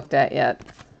hadn't looked at yet.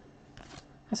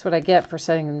 That's what I get for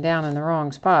setting them down in the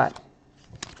wrong spot.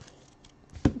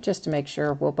 Just to make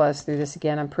sure, we'll buzz through this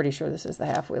again. I'm pretty sure this is the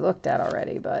half we looked at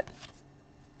already, but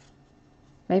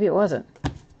maybe it wasn't.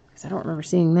 Because I don't remember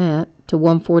seeing that. To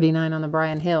 149 on the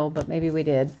Brian Hill, but maybe we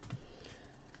did.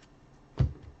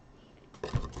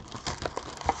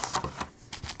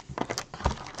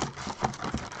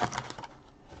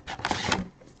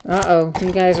 Uh-oh,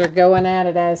 you guys are going at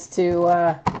it as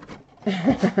to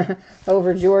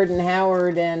over Jordan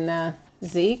Howard and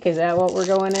Zeke. Is that what we're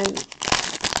going in?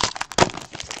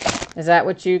 Is that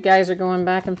what you guys are going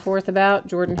back and forth about?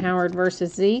 Jordan Howard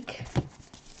versus Zeke?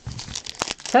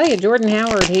 Tell you, Jordan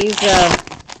Howard, he's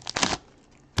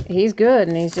good,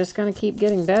 and he's just going to keep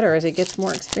getting better as he gets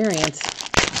more experience.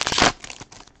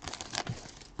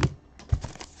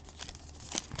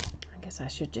 I guess I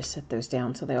should just set those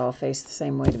down so they all face the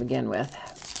same way to begin with.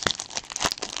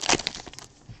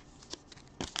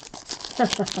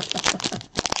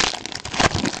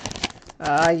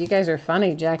 You guys are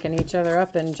funny, jacking each other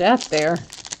up in chat there.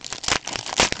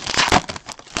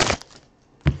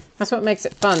 That's what makes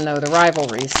it fun, though, the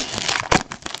rivalries.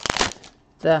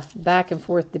 The back and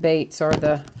forth debates are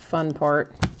the fun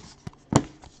part.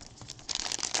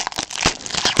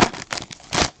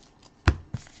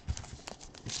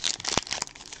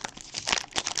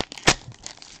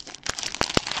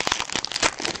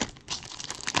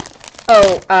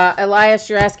 Oh, Elias,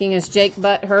 you're asking, is Jake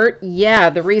Butt hurt? Yeah,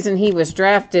 the reason he was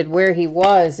drafted where he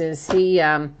was is he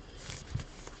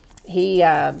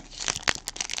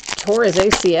tore his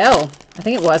ACL. I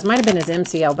think it was. Might have been his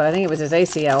MCL, but I think it was his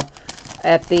ACL.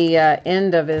 at the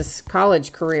end of his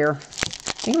college career.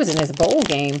 I think it was in his bowl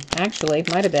game, actually.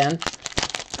 Might have been.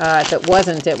 If it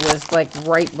wasn't, it was like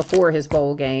right before his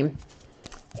bowl game.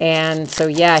 And so,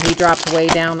 yeah, he dropped way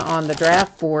down on the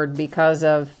draft board because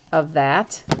of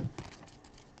that.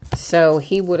 So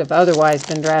he would have otherwise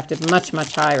been drafted much,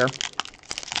 much higher.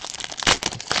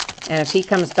 And if he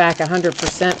comes back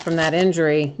 100% from that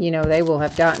injury, you know, they will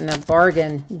have gotten a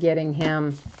bargain getting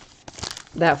him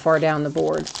that far down the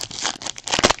board.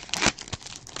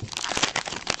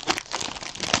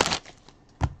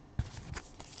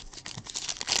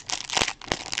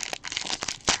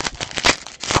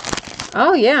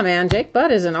 Oh, yeah, man. Jake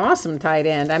Butt is an awesome tight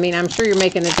end. I mean, I'm sure you're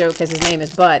making the joke because his name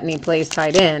is Butt and he plays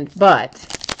tight end. But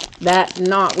that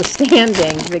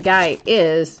notwithstanding, the guy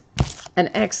is an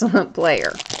excellent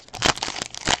player.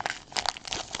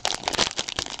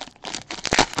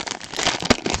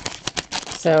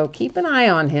 So keep an eye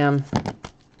on him.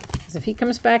 Because if he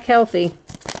comes back healthy,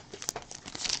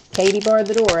 Katie barred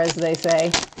the door, as they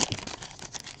say.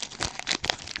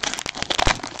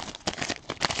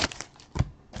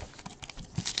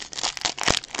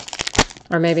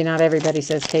 Or maybe not everybody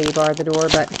says Katie barred the door,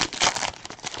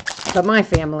 but my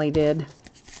family did.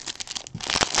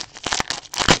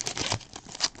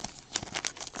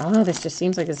 Oh, this just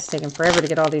seems like it's taking forever to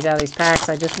get all these out of these packs.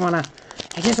 I just want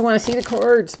to see the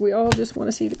cards. We all just want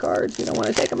to see the cards. We don't want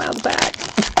to take them out of the pack.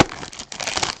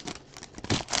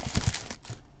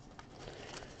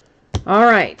 All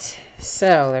right.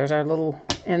 So there's our little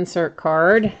insert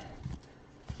card.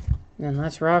 And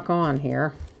let's rock on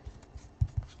here.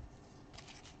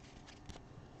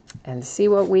 And see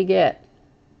what we get.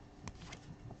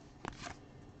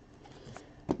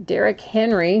 Derrick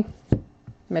Henry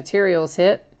materials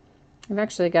hit. I've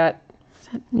actually got,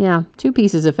 yeah, 2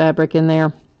 pieces of fabric in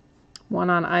there. One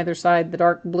on either side, the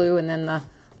dark blue and then the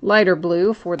lighter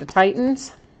blue for the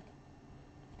Titans.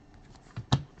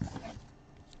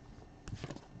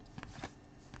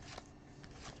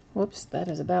 Whoops, that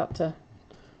is about to,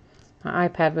 my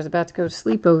iPad was about to go to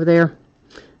sleep over there.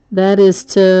 That is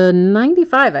to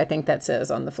 95, I think that says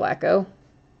on the Flacco.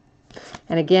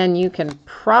 And again, you can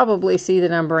probably see the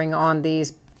numbering on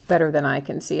these better than I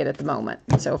can see it at the moment.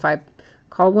 So if I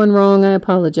call one wrong, I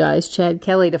apologize. Chad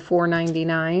Kelly to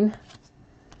 499.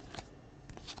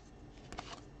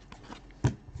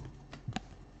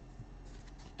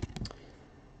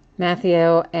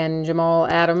 Matthew and Jamal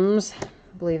Adams.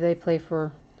 I believe they play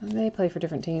for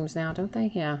different teams now, don't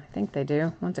they? Yeah, I think they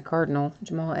do. One's a Cardinal.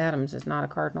 Jamal Adams is not a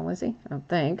Cardinal, is he? I don't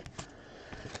think.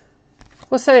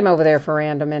 We'll set him over there for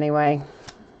random anyway.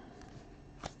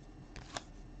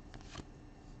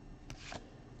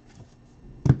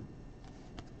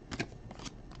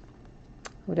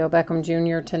 Odell Beckham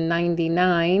Jr. to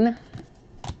 99.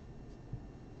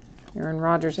 Aaron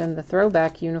Rodgers in the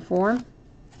throwback uniform.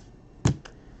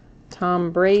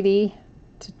 Tom Brady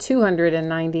to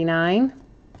 299.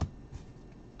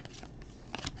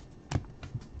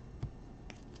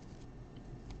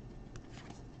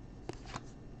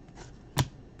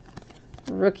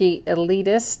 Rookie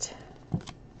Elitist.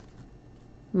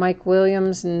 Mike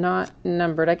Williams, not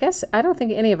numbered. I don't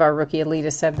think any of our Rookie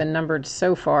Elitists have been numbered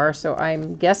so far, so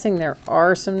I'm guessing there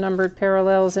are some numbered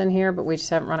parallels in here, but we just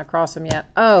haven't run across them yet.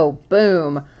 Oh,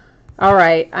 boom. All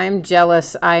right, I'm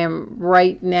jealous. I am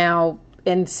right now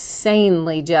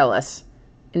insanely jealous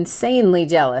of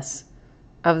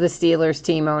the Steelers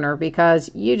team owner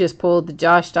because you just pulled the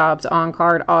Josh Dobbs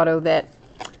on-card auto that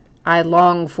I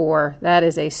long for. That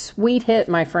is a sweet hit,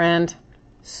 my friend.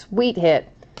 Sweet hit.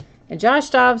 And Josh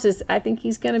Dobbs is, I think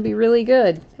he's going to be really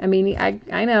good. I mean,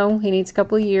 I know he needs a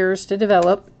couple of years to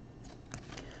develop.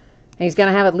 And he's going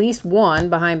to have at least one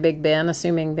behind Big Ben,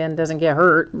 assuming Ben doesn't get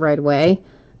hurt right away.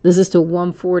 This is to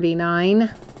 149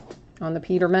 on the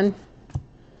Peterman.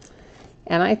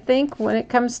 And I think when it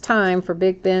comes time for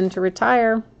Big Ben to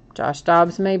retire, Josh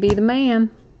Dobbs may be the man.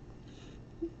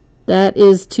 That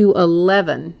is to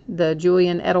 11. The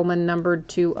Julian Edelman numbered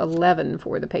to 11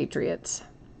 for the Patriots.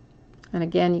 And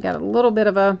again, you got a little bit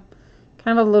of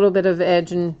kind of a little bit of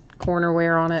edge and corner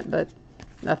wear on it, but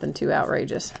nothing too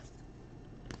outrageous.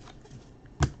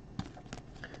 But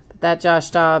that Josh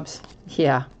Dobbs,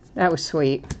 yeah, that was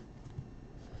sweet.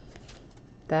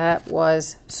 That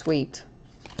was sweet.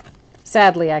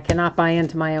 Sadly, I cannot buy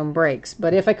into my own breaks,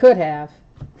 but if I could have,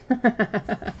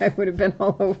 I would have been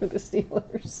all over the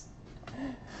Steelers.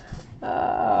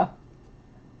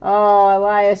 Oh,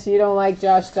 Elias, you don't like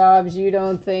Josh Dobbs. You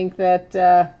don't think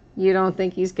that, you don't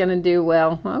think he's going to do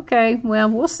well. Okay, well,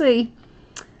 we'll see.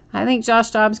 I think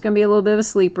Josh Dobbs is going to be a little bit of a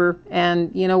sleeper. And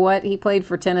you know what? He played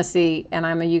for Tennessee, and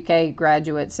I'm a UK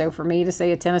graduate. So for me to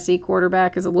say a Tennessee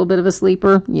quarterback is a little bit of a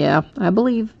sleeper, yeah, I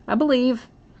believe.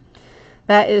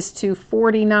 That is to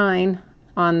 49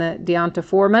 on the Deonta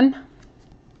Foreman.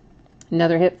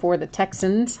 Another hit for the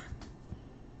Texans.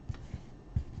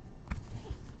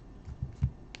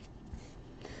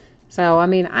 So, I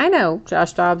mean, I know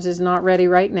Josh Dobbs is not ready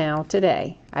right now,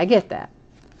 today. I get that.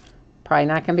 Probably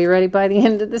not going to be ready by the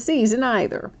end of the season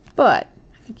either. But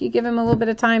I think you give him a little bit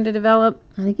of time to develop,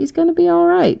 I think he's going to be all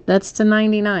right. That's to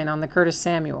 99 on the Curtis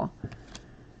Samuel.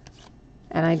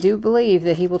 And I do believe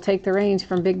that he will take the reins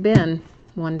from Big Ben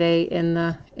one day in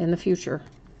the future.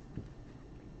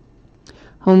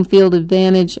 Home field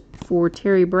advantage for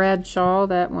Terry Bradshaw.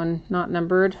 That one not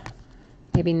numbered.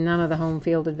 Maybe none of the home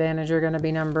field advantage are going to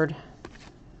be numbered.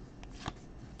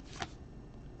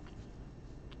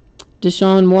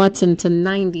 Deshaun Watson to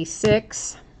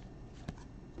 96.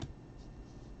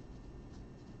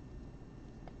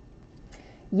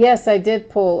 Yes, I did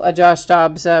pull a Josh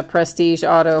Dobbs Prestige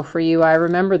Auto for you. I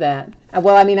remember that.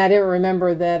 Well, I mean, I didn't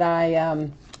remember that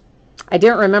I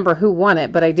didn't remember who won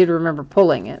it, but I did remember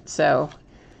pulling it. So,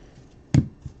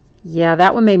 yeah,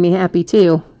 that one made me happy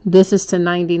too. This is to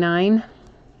 99.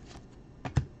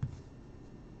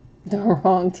 The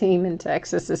wrong team in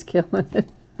Texas is killing it.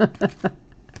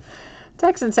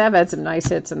 Texans have had some nice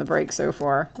hits in the break so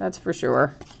far. That's for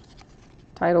sure.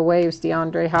 Tidal Waves,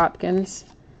 DeAndre Hopkins.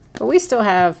 But we still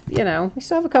have, you know, we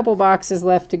still have a couple boxes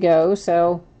left to go,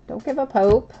 so don't give up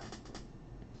hope.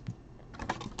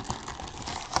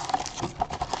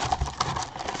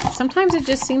 Sometimes it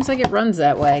just seems like it runs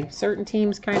that way. Certain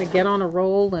teams kind of get on a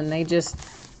roll and they just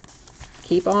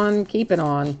keep on keeping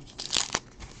on.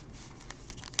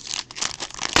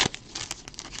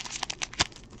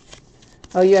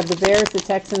 Oh, you have the Bears, the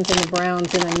Texans, and the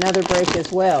Browns in another break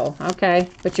as well. Okay,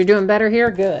 but you're doing better here?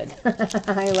 Good.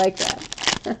 I like that.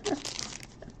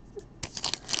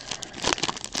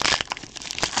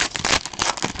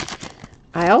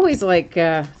 I always like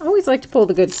to pull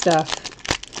the good stuff.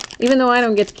 Even though I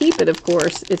don't get to keep it, of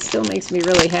course, it still makes me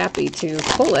really happy to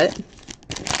pull it.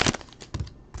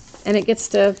 And it gets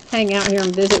to hang out here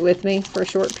and visit with me for a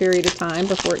short period of time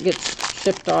before it gets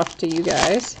shipped off to you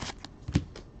guys.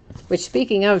 Which,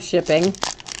 speaking of shipping,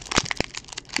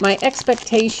 my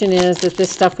expectation is that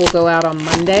this stuff will go out on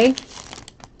Monday.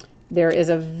 There is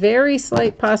a very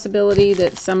slight possibility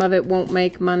that some of it won't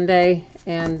make Monday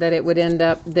and that it would end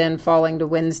up then falling to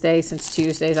Wednesday since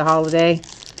Tuesday's a holiday.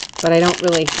 But I don't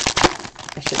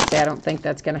think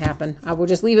that's going to happen. I will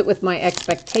just leave it with my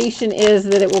expectation is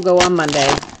that it will go on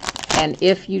Monday. And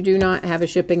if you do not have a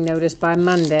shipping notice by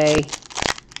Monday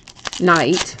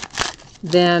night,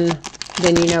 then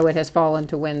you know it has fallen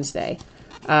to Wednesday.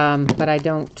 But I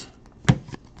don't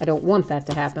want that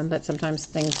to happen, but sometimes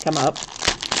things come up.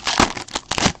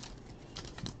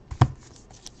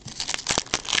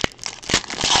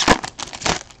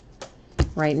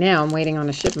 Right now, I'm waiting on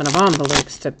a shipment of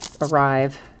envelopes to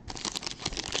arrive,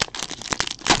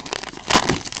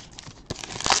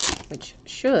 which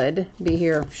should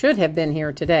have been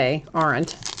here today,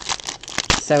 aren't.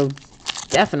 So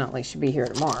definitely should be here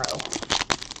tomorrow.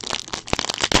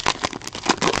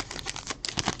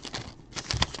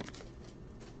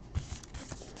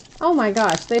 Oh my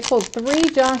gosh, they pulled 3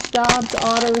 Josh Dobbs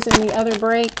autos in the other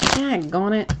break.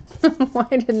 Daggone it. Why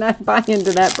didn't I buy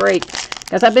into that break?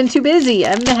 Because I've been too busy.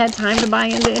 I haven't had time to buy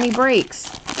into any breaks.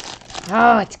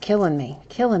 Oh, it's killing me.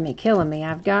 Killing me.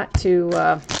 I've got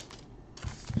to,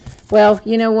 well,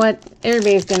 you know what?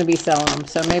 Everybody's going to be selling them.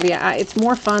 So maybe it's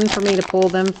more fun for me to pull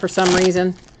them for some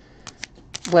reason.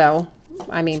 Well,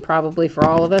 I mean, probably for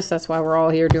all of us. That's why we're all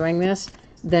here doing this.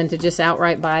 Than to just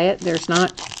outright buy it. There's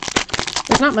not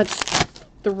much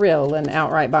thrill in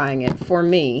outright buying it, for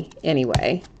me,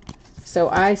 anyway. So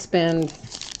I spend,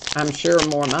 I'm sure,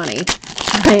 more money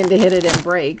trying to hit it in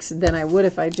breaks than I would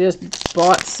if I just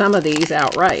bought some of these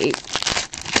outright.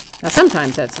 Now,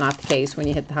 sometimes that's not the case when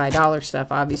you hit the high dollar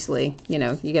stuff. Obviously, you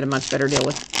know, you get a much better deal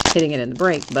with hitting it in the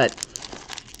break. But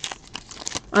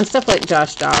on stuff like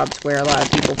Josh Dobbs, where a lot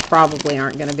of people probably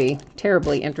aren't going to be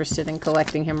terribly interested in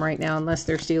collecting him right now unless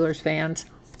they're Steelers fans,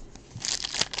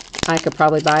 I could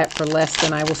probably buy it for less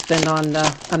than I will spend on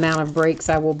the amount of breaks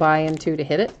I will buy into to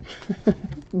hit it.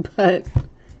 But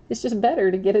it's just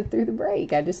better to get it through the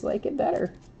break. I just like it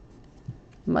better.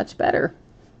 Much better.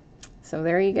 So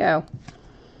there you go.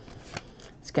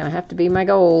 It's going to have to be my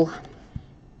goal.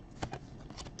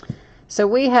 So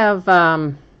we have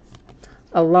a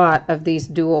lot of these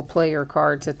dual player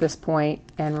cards at this point.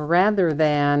 And rather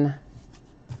than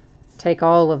take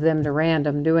all of them to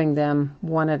random, doing them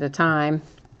one at a time,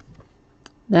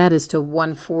 That is to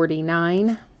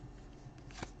 149.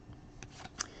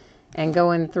 And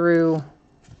going through,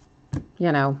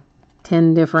 you know,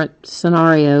 10 different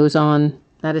scenarios on,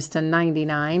 that is to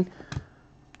 99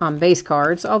 on base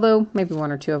cards, although maybe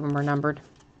one or two of them are numbered.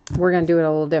 We're going to do it a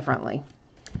little differently.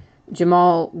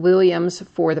 Jamal Williams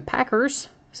for the Packers.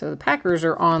 So the Packers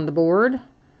are on the board.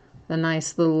 The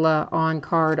nice little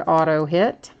on-card auto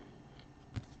hit.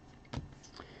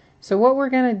 So what we're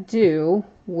going to do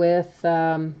with,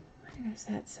 why is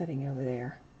that sitting over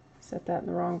there? Set that in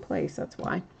the wrong place, that's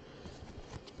why.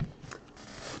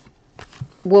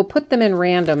 We'll put them in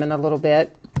random in a little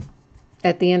bit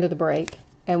at the end of the break.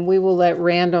 And we will let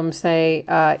random say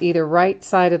either right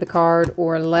side of the card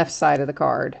or left side of the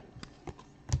card.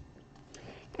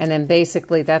 And then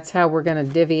basically that's how we're going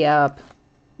to divvy up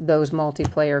those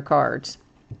multiplayer cards.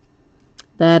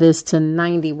 That is to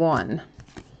 91.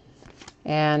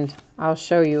 And I'll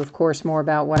show you, of course, more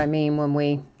about what I mean when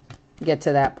we get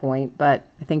to that point. But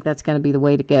I think that's going to be the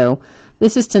way to go.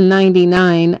 This is to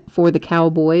 99 for the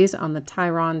Cowboys on the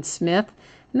Tyron Smith.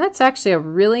 And that's actually a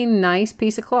really nice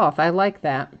piece of cloth. I like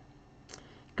that.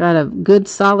 Got a good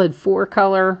solid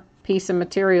 4-color piece of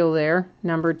material there,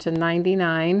 numbered to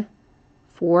 99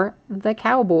 for the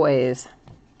Cowboys.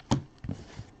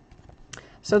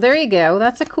 So there you go.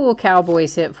 That's a cool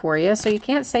Cowboys hit for you. So you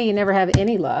can't say you never have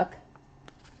any luck.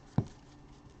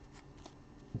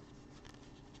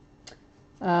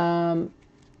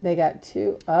 They got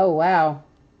 2. Oh, wow.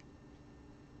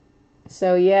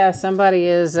 So yeah, somebody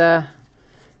is...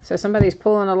 So somebody's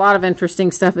pulling a lot of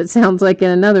interesting stuff, it sounds like,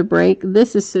 in another break.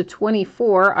 This is to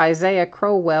 24, Isaiah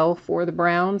Crowell for the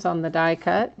Browns on the die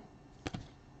cut.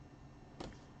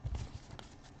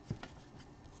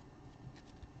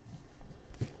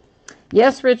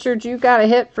 Yes, Richard, you got a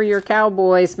hit for your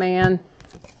Cowboys, man.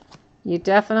 You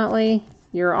definitely,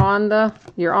 you're on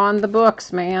the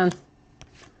books, man.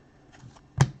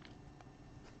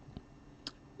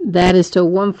 That is to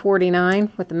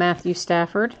 149 with the Matthew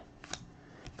Stafford.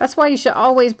 That's why you should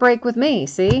always break with me.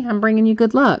 See, I'm bringing you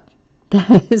good luck.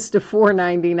 That is to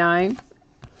 499.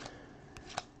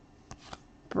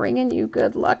 Bringing you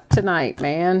good luck tonight,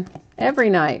 man.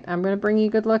 Every night. I'm going to bring you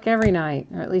good luck every night.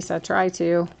 Or at least I try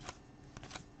to.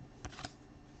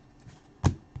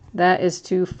 That is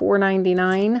to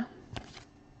 499.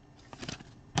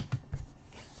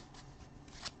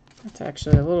 That's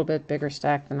actually a little bit bigger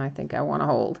stack than I think I want to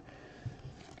hold.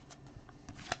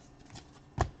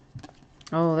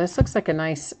 Oh, this looks like a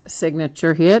nice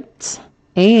signature hit.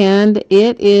 And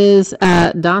it is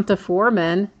Donta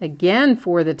Foreman, again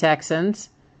for the Texans.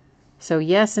 So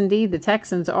yes, indeed, the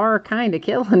Texans are kind of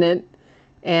killing it.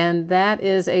 And that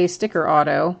is a sticker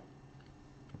auto.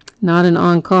 Not an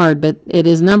on-card, but it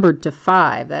is numbered to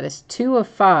 5. That is 2 of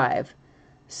 5.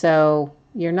 So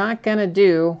you're not going to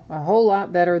do a whole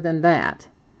lot better than that.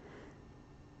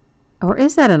 Or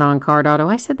is that an on-card auto?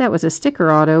 I said that was a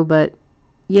sticker auto, but...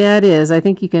 yeah, it is. I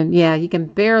think you can, yeah, you can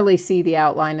barely see the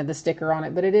outline of the sticker on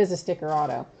it, but it is a sticker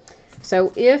auto.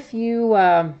 So if you,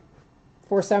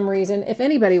 for some reason, if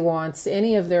anybody wants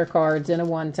any of their cards in a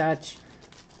one-touch,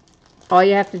 all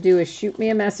you have to do is shoot me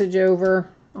a message over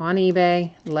on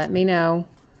eBay, let me know,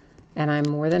 and I'm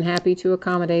more than happy to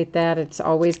accommodate that. It's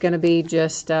always going to be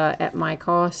just at my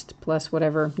cost, plus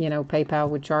whatever, you know, PayPal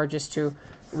would charge us to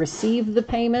receive the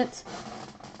payment.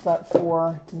 But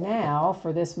for now,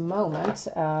 for this moment,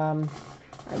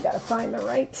 I've got to find the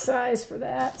right size for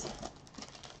that.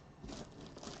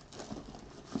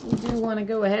 We do want to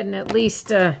go ahead and at least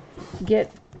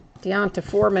get Donta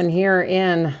Foreman here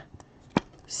in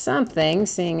something,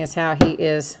 seeing as how he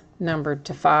is numbered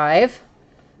to 5.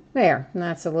 There, and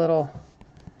that's a little,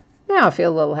 now I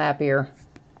feel a little happier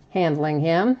handling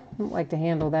him. I don't like to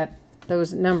handle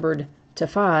those numbered to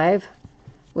 5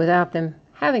 without them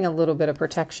having a little bit of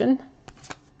protection.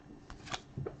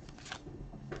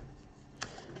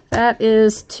 That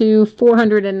is to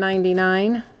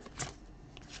 499.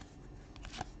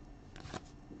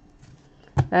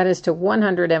 That is to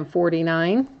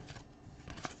 149.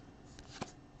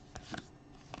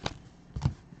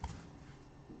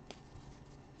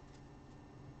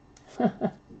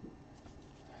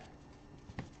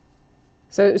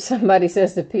 So somebody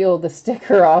says to peel the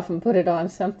sticker off and put it on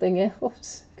something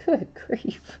else. Good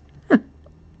grief.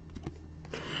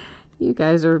 You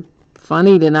guys are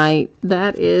funny tonight.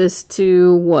 That is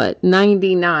to what?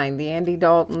 99. The Andy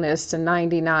Dalton is to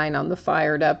 99 on the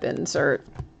fired up insert.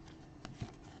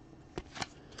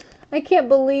 I can't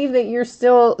believe that you're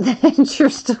still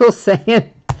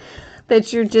saying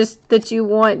that you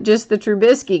want just the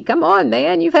Trubisky. Come on,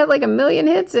 man. You've had like 1 million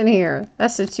hits in here.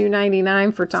 That's a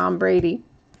 $2.99 for Tom Brady.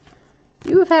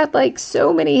 You have had like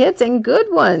so many hits and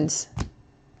good ones.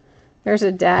 There's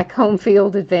a Dak home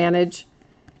field advantage.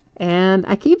 And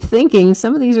I keep thinking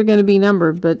some of these are going to be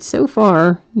numbered, but so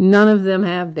far none of them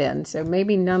have been. So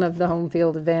maybe none of the home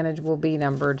field advantage will be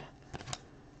numbered.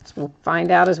 So we'll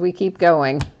find out as we keep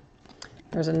going.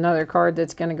 There's another card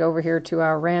that's going to go over here to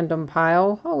our random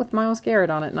pile. Oh, with Myles Garrett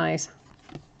on it. Nice.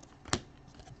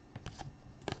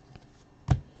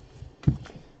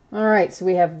 All right, so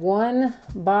we have one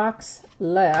box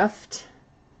left.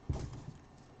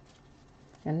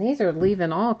 And these are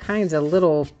leaving all kinds of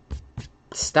little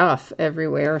stuff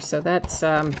everywhere. So that's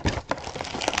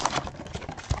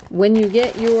when you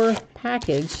get your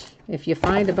package, if you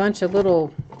find a bunch of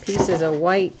little pieces of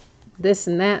white, this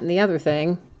and that and the other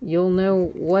thing, you'll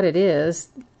know what it is.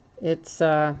 It's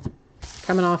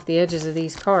coming off the edges of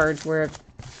these cards where,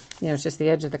 you know, it's just the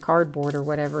edge of the cardboard or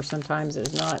whatever. Sometimes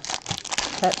is not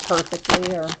cut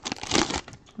perfectly or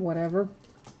whatever.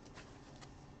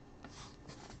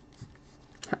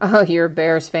 Oh, you're a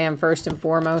Bears fan first and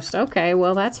foremost. Okay,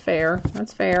 well, that's fair.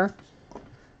 That's fair.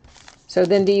 So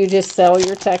then do you just sell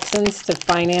your Texans to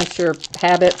finance your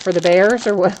habit for the Bears,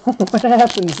 or what, what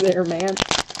happens there, man?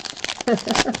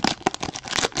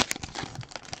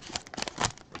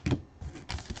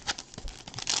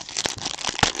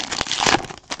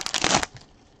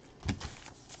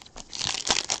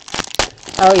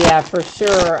 Oh yeah, for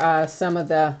sure. Some of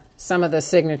the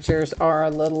signatures are a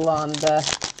little on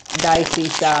the dicey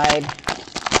side,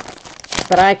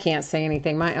 but I can't say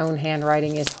anything. My own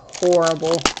handwriting is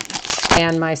horrible,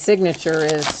 and my signature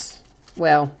is,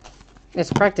 well,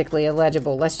 it's practically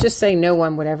illegible. Let's just say no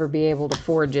one would ever be able to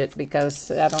forge it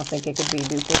because I don't think it could be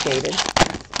duplicated.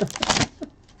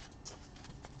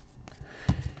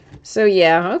 So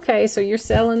yeah, okay, so you're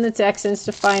selling the Texans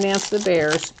to finance the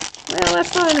Bears. Well,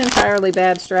 that's not an entirely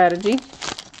bad strategy.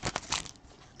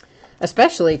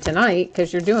 Especially tonight,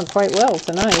 because you're doing quite well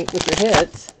tonight with your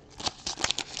hits.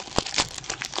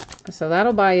 So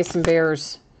that'll buy you some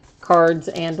Bears cards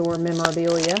and or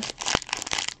memorabilia.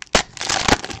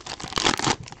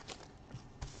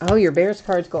 Oh, your Bears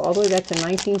cards go all the way back to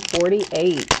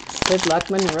 1948. Sid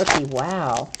Luckman rookie.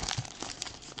 Wow.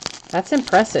 That's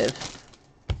impressive.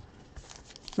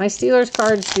 My Steelers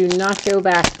cards do not go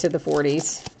back to the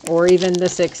 40s or even the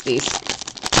 60s.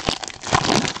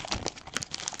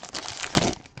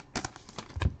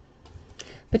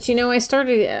 But you know, I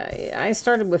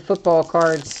started with football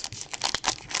cards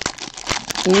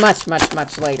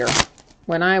much later.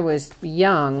 When I was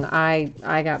young, I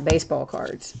got baseball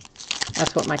cards.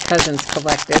 That's what my cousins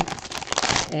collected.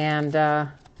 And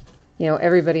you know,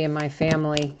 everybody in my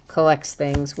family collects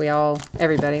things.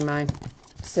 Everybody, my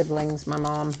siblings, my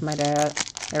mom, my dad,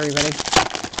 everybody.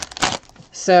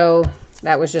 So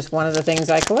that was just one of the things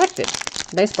I collected.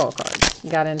 Baseball cards.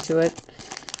 Got into it.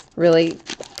 Really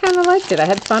kind of liked it. I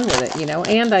had fun with it, you know,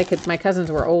 and my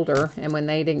cousins were older, and when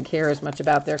they didn't care as much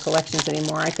about their collections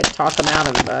anymore, I could talk them out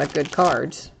of good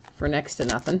cards for next to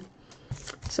nothing.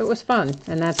 So it was fun,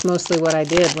 and that's mostly what I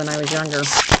did when I was younger.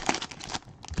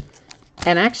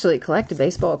 And actually collected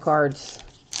baseball cards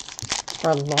for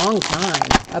a long time,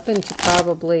 up into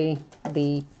probably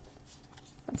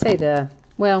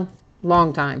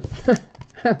long time.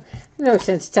 No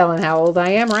sense telling how old I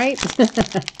am, right?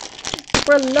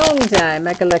 For a long time,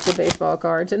 I collected baseball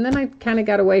cards, and then I kind of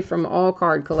got away from all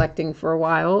card collecting for a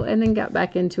while, and then got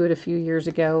back into it a few years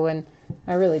ago, and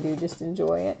I really do just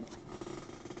enjoy it.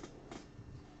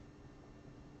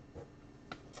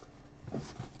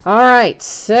 All right,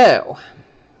 so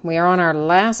we are on our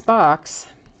last box,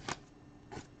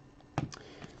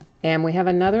 and we have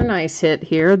another nice hit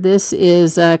here. This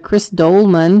is Chris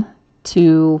Dolman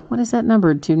to, what is that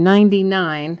numbered to?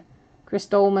 99. Chris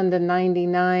Dolman to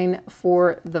 99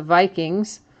 for the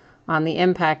Vikings on the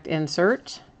impact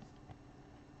insert.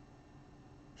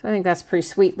 So I think that's a pretty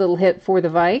sweet little hit for the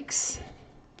Vikes.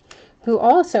 Who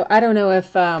also, I don't know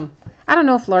if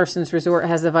Larson's Resort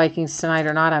has the Vikings tonight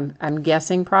or not. I'm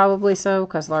guessing probably so,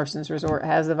 because Larson's Resort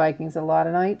has the Vikings a lot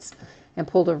of nights, and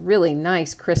pulled a really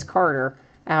nice Chris Carter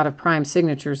out of Prime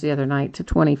Signatures the other night to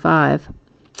 25.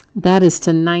 That is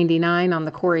to 99 on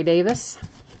the Corey Davis.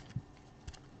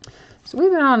 So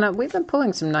we've been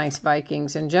pulling some nice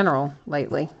Vikings in general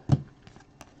lately.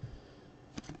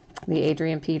 The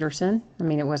Adrian Peterson. I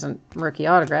mean, it wasn't rookie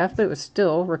autograph, but it was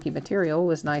still rookie material. It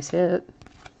was a nice hit.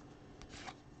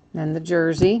 And the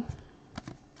jersey.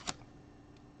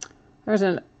 There's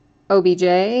an OBJ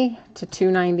to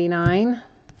 299.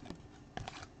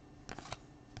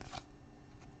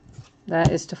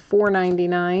 That is to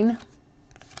 499.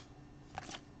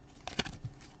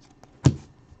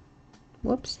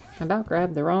 Whoops, I about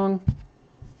grabbed the wrong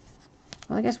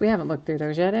Well, I guess we haven't looked through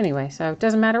those yet anyway, so it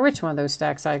doesn't matter which one of those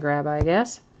stacks I grab, I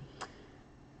guess.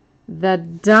 The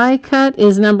die cut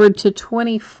is numbered to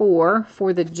 24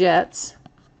 for the Jets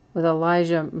with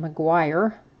Elijah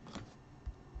McGuire.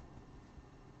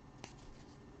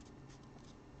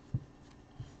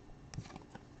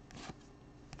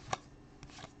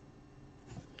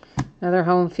 Another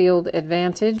home field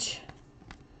advantage.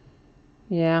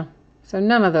 Yeah, so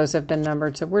none of those have been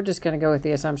numbered, so we're just going to go with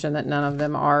the assumption that none of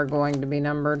them are going to be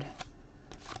numbered.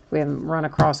 We haven't run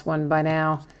across one by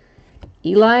now.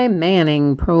 Eli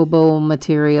Manning Pro Bowl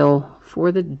material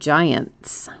for the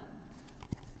Giants.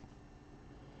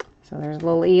 So there's a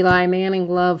little Eli Manning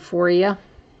glove for you.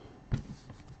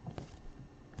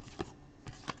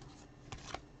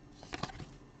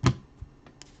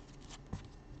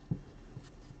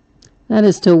 That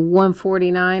is to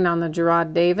 149 on the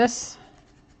Gerard Davis.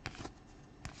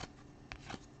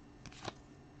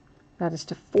 That is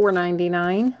to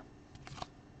 499.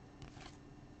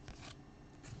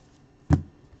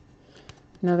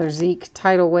 Another Zeke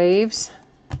Tidal Waves,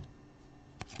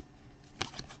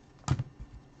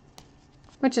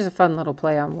 which is a fun little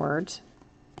play on words.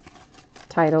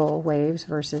 Tidal Waves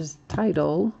versus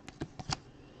Tidal.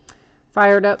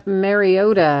 Fired Up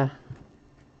Mariota.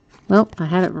 Well, I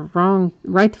had it wrong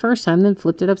right the first time, then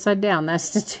flipped it upside down. That's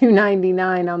the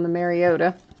 299 on the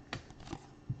Mariota.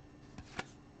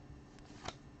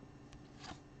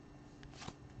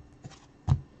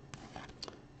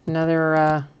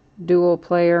 Another dual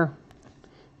player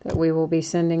that we will be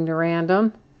sending to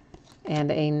random.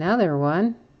 And another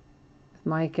one,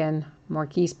 Mike and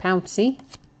Marquise Pouncey.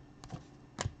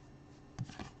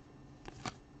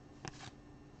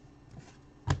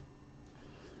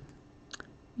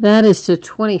 That is to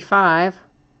 25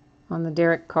 on the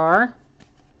Derek Carr.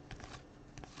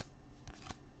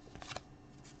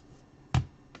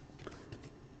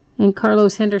 And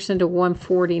Carlos Henderson to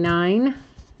 149.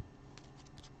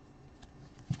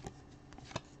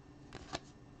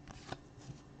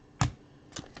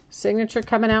 Signature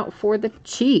coming out for the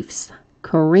Chiefs.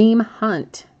 Kareem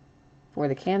Hunt for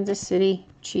the Kansas City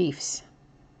Chiefs.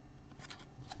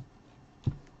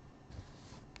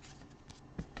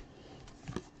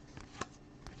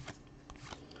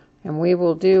 And we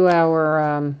will do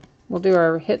our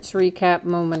hits recap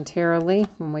momentarily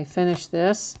when we finish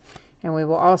this. And we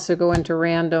will also go into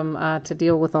random to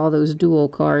deal with all those dual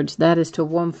cards. That is to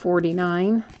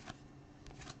 149.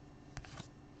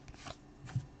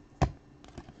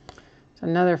 So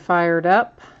another Fired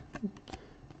Up.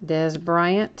 Des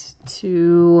Bryant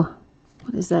to,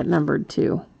 what is that numbered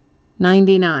to?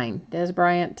 99. Des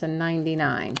Bryant to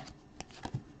 99.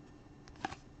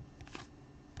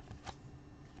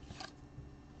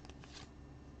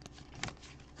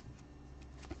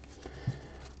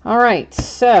 All right,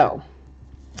 so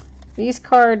these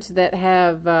cards that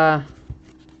have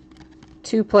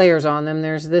two players on them,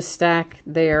 there's this stack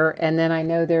there, and then I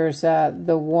know there's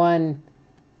the one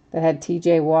that had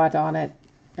TJ Watt on it,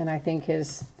 and I think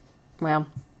his, well,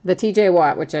 the TJ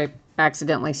Watt, which I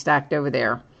accidentally stacked over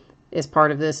there, is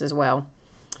part of this as well.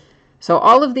 So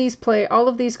all of these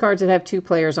cards that have two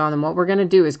players on them, what we're going to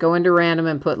do is go into random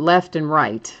and put left and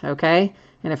right, okay?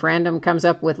 And if random comes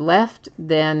up with left,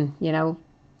 then, you know,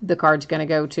 the card's going to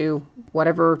go to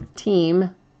whatever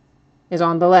team is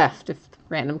on the left. If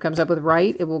random comes up with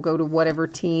right, it will go to whatever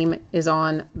team is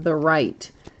on the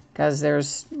right. Because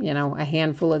there's, you know, a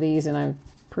handful of these, and I'm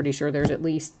pretty sure there's at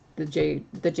least the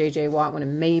J.J. Watt one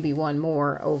and maybe one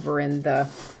more over in the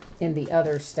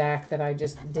other stack that I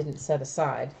just didn't set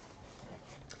aside.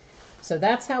 So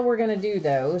that's how we're going to do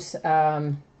those.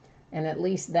 And at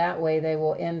least that way they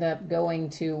will end up going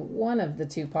to one of the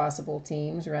two possible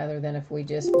teams rather than if we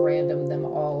just random them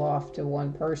all off to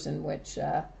one person, which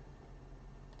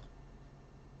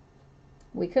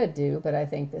we could do, but I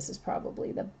think this is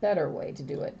probably the better way to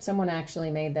do it. Someone actually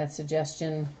made that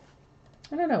suggestion,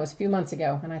 I don't know, it was a few months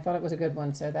ago, and I thought it was a good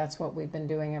one, so that's what we've been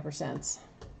doing ever since.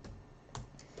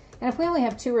 And if we only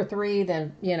have 2 or 3,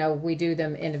 then, you know, we do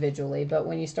them individually, but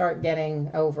when you start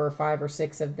getting over 5 or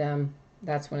 6 of them,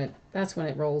 that's when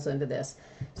it rolls into this.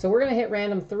 So we're going to hit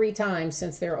random 3 times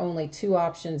since there are only 2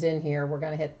 options in here. We're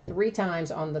going to hit 3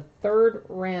 times on the 3rd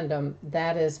random.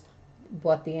 That is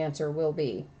what the answer will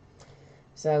be.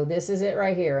 So this is it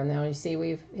right here. And now you see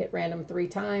we've hit random 3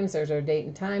 times. There's our date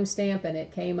and time stamp, and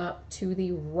it came up to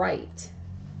the right.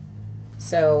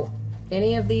 So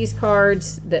any of these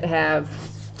cards that have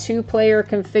 2-player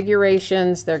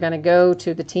configurations, they're going to go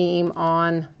to the team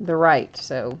on the right.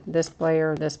 So this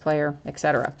player,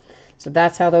 etc. So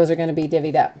that's how those are going to be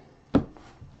divvied up. And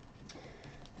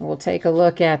we'll take a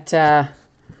look at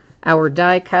Our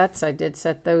die cuts, I did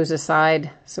set those aside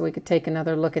so we could take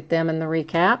another look at them in the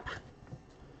recap,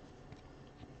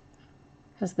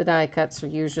 because the die cuts are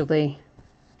usually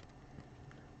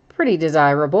pretty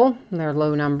desirable and they're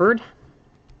low numbered.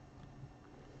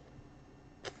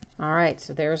 All right,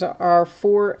 so there's our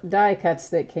 4 die cuts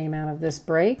that came out of this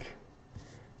break.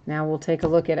 Now we'll take a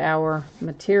look at our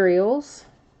materials.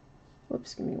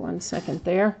 Whoops, give me 1 second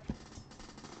there.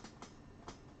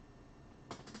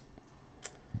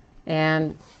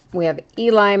 And we have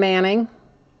Eli Manning,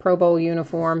 Pro Bowl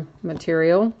uniform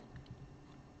material.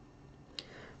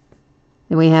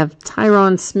 Then we have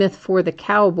Tyron Smith for the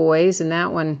Cowboys, and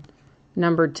that one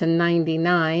numbered to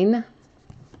 99.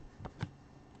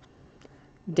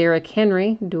 Derrick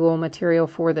Henry, dual material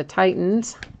for the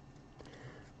Titans.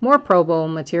 More Pro Bowl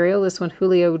material, this one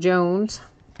Julio Jones.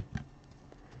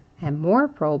 And more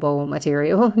Pro Bowl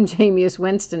material, Jameis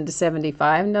Winston to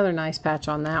 75. Another nice patch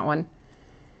on that one.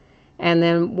 And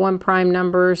then 1 prime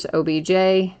numbers, OBJ.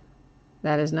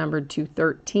 That is numbered to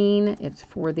 13. It's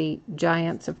for the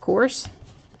Giants, of course.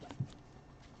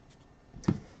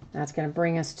 That's going to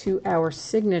bring us to our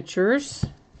signatures.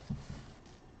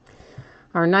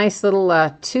 Our nice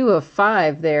little 2 of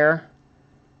 5 there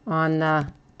on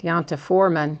Deonta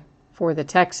Foreman for the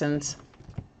Texans.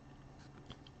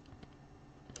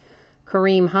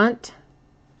 Kareem Hunt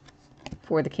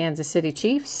for the Kansas City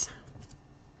Chiefs.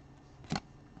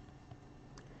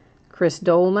 Chris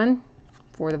Dolman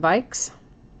for the Vikes.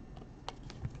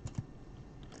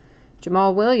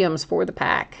 Jamal Williams for the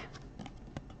Pack.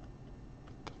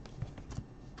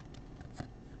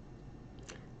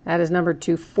 That is numbered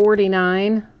to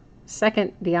 49.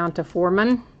 Second, Deonta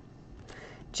Foreman.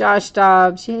 Josh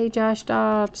Dobbs. Yay, Josh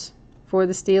Dobbs for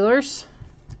the Steelers.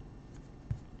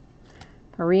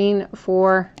 Marine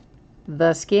for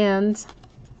the Skins.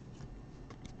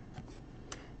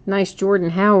 Nice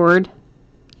Jordan Howard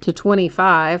to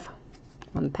 25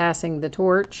 on passing the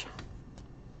torch.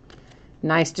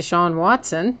 Nice Deshaun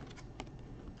Watson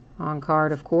on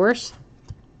card, of course.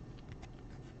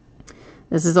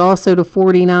 This is also to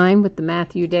 49 with the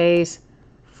Matthew Days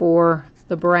for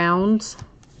the Browns.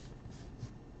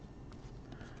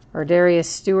 Ardarius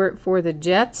Stewart for the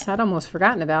Jets. I'd almost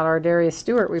forgotten about Ardarius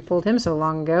Stewart. We pulled him so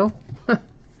long ago.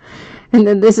 And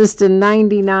then this is to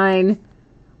 99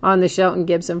 on the Shelton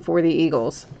Gibson for the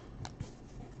Eagles.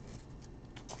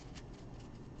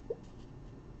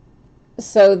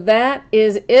 So that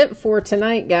is it for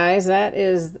tonight, guys. That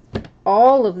is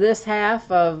all of this half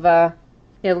of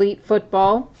Elite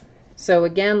Football. So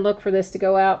again, look for this to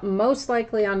go out most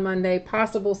likely on Monday.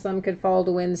 Possible some could fall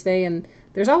to Wednesday, and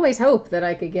there's always hope that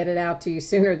I could get it out to you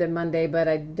sooner than Monday, but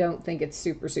I don't think it's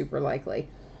super likely.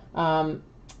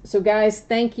 So guys,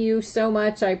 thank you so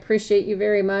much. I appreciate you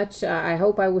very much. I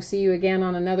hope I will see you again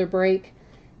on another break.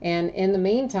 And in the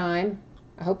meantime,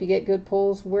 I hope you get good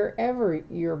pulls wherever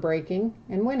you're breaking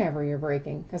and whenever you're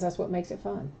breaking, because that's what makes it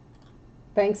fun.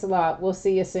 Thanks a lot. We'll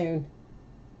see you soon.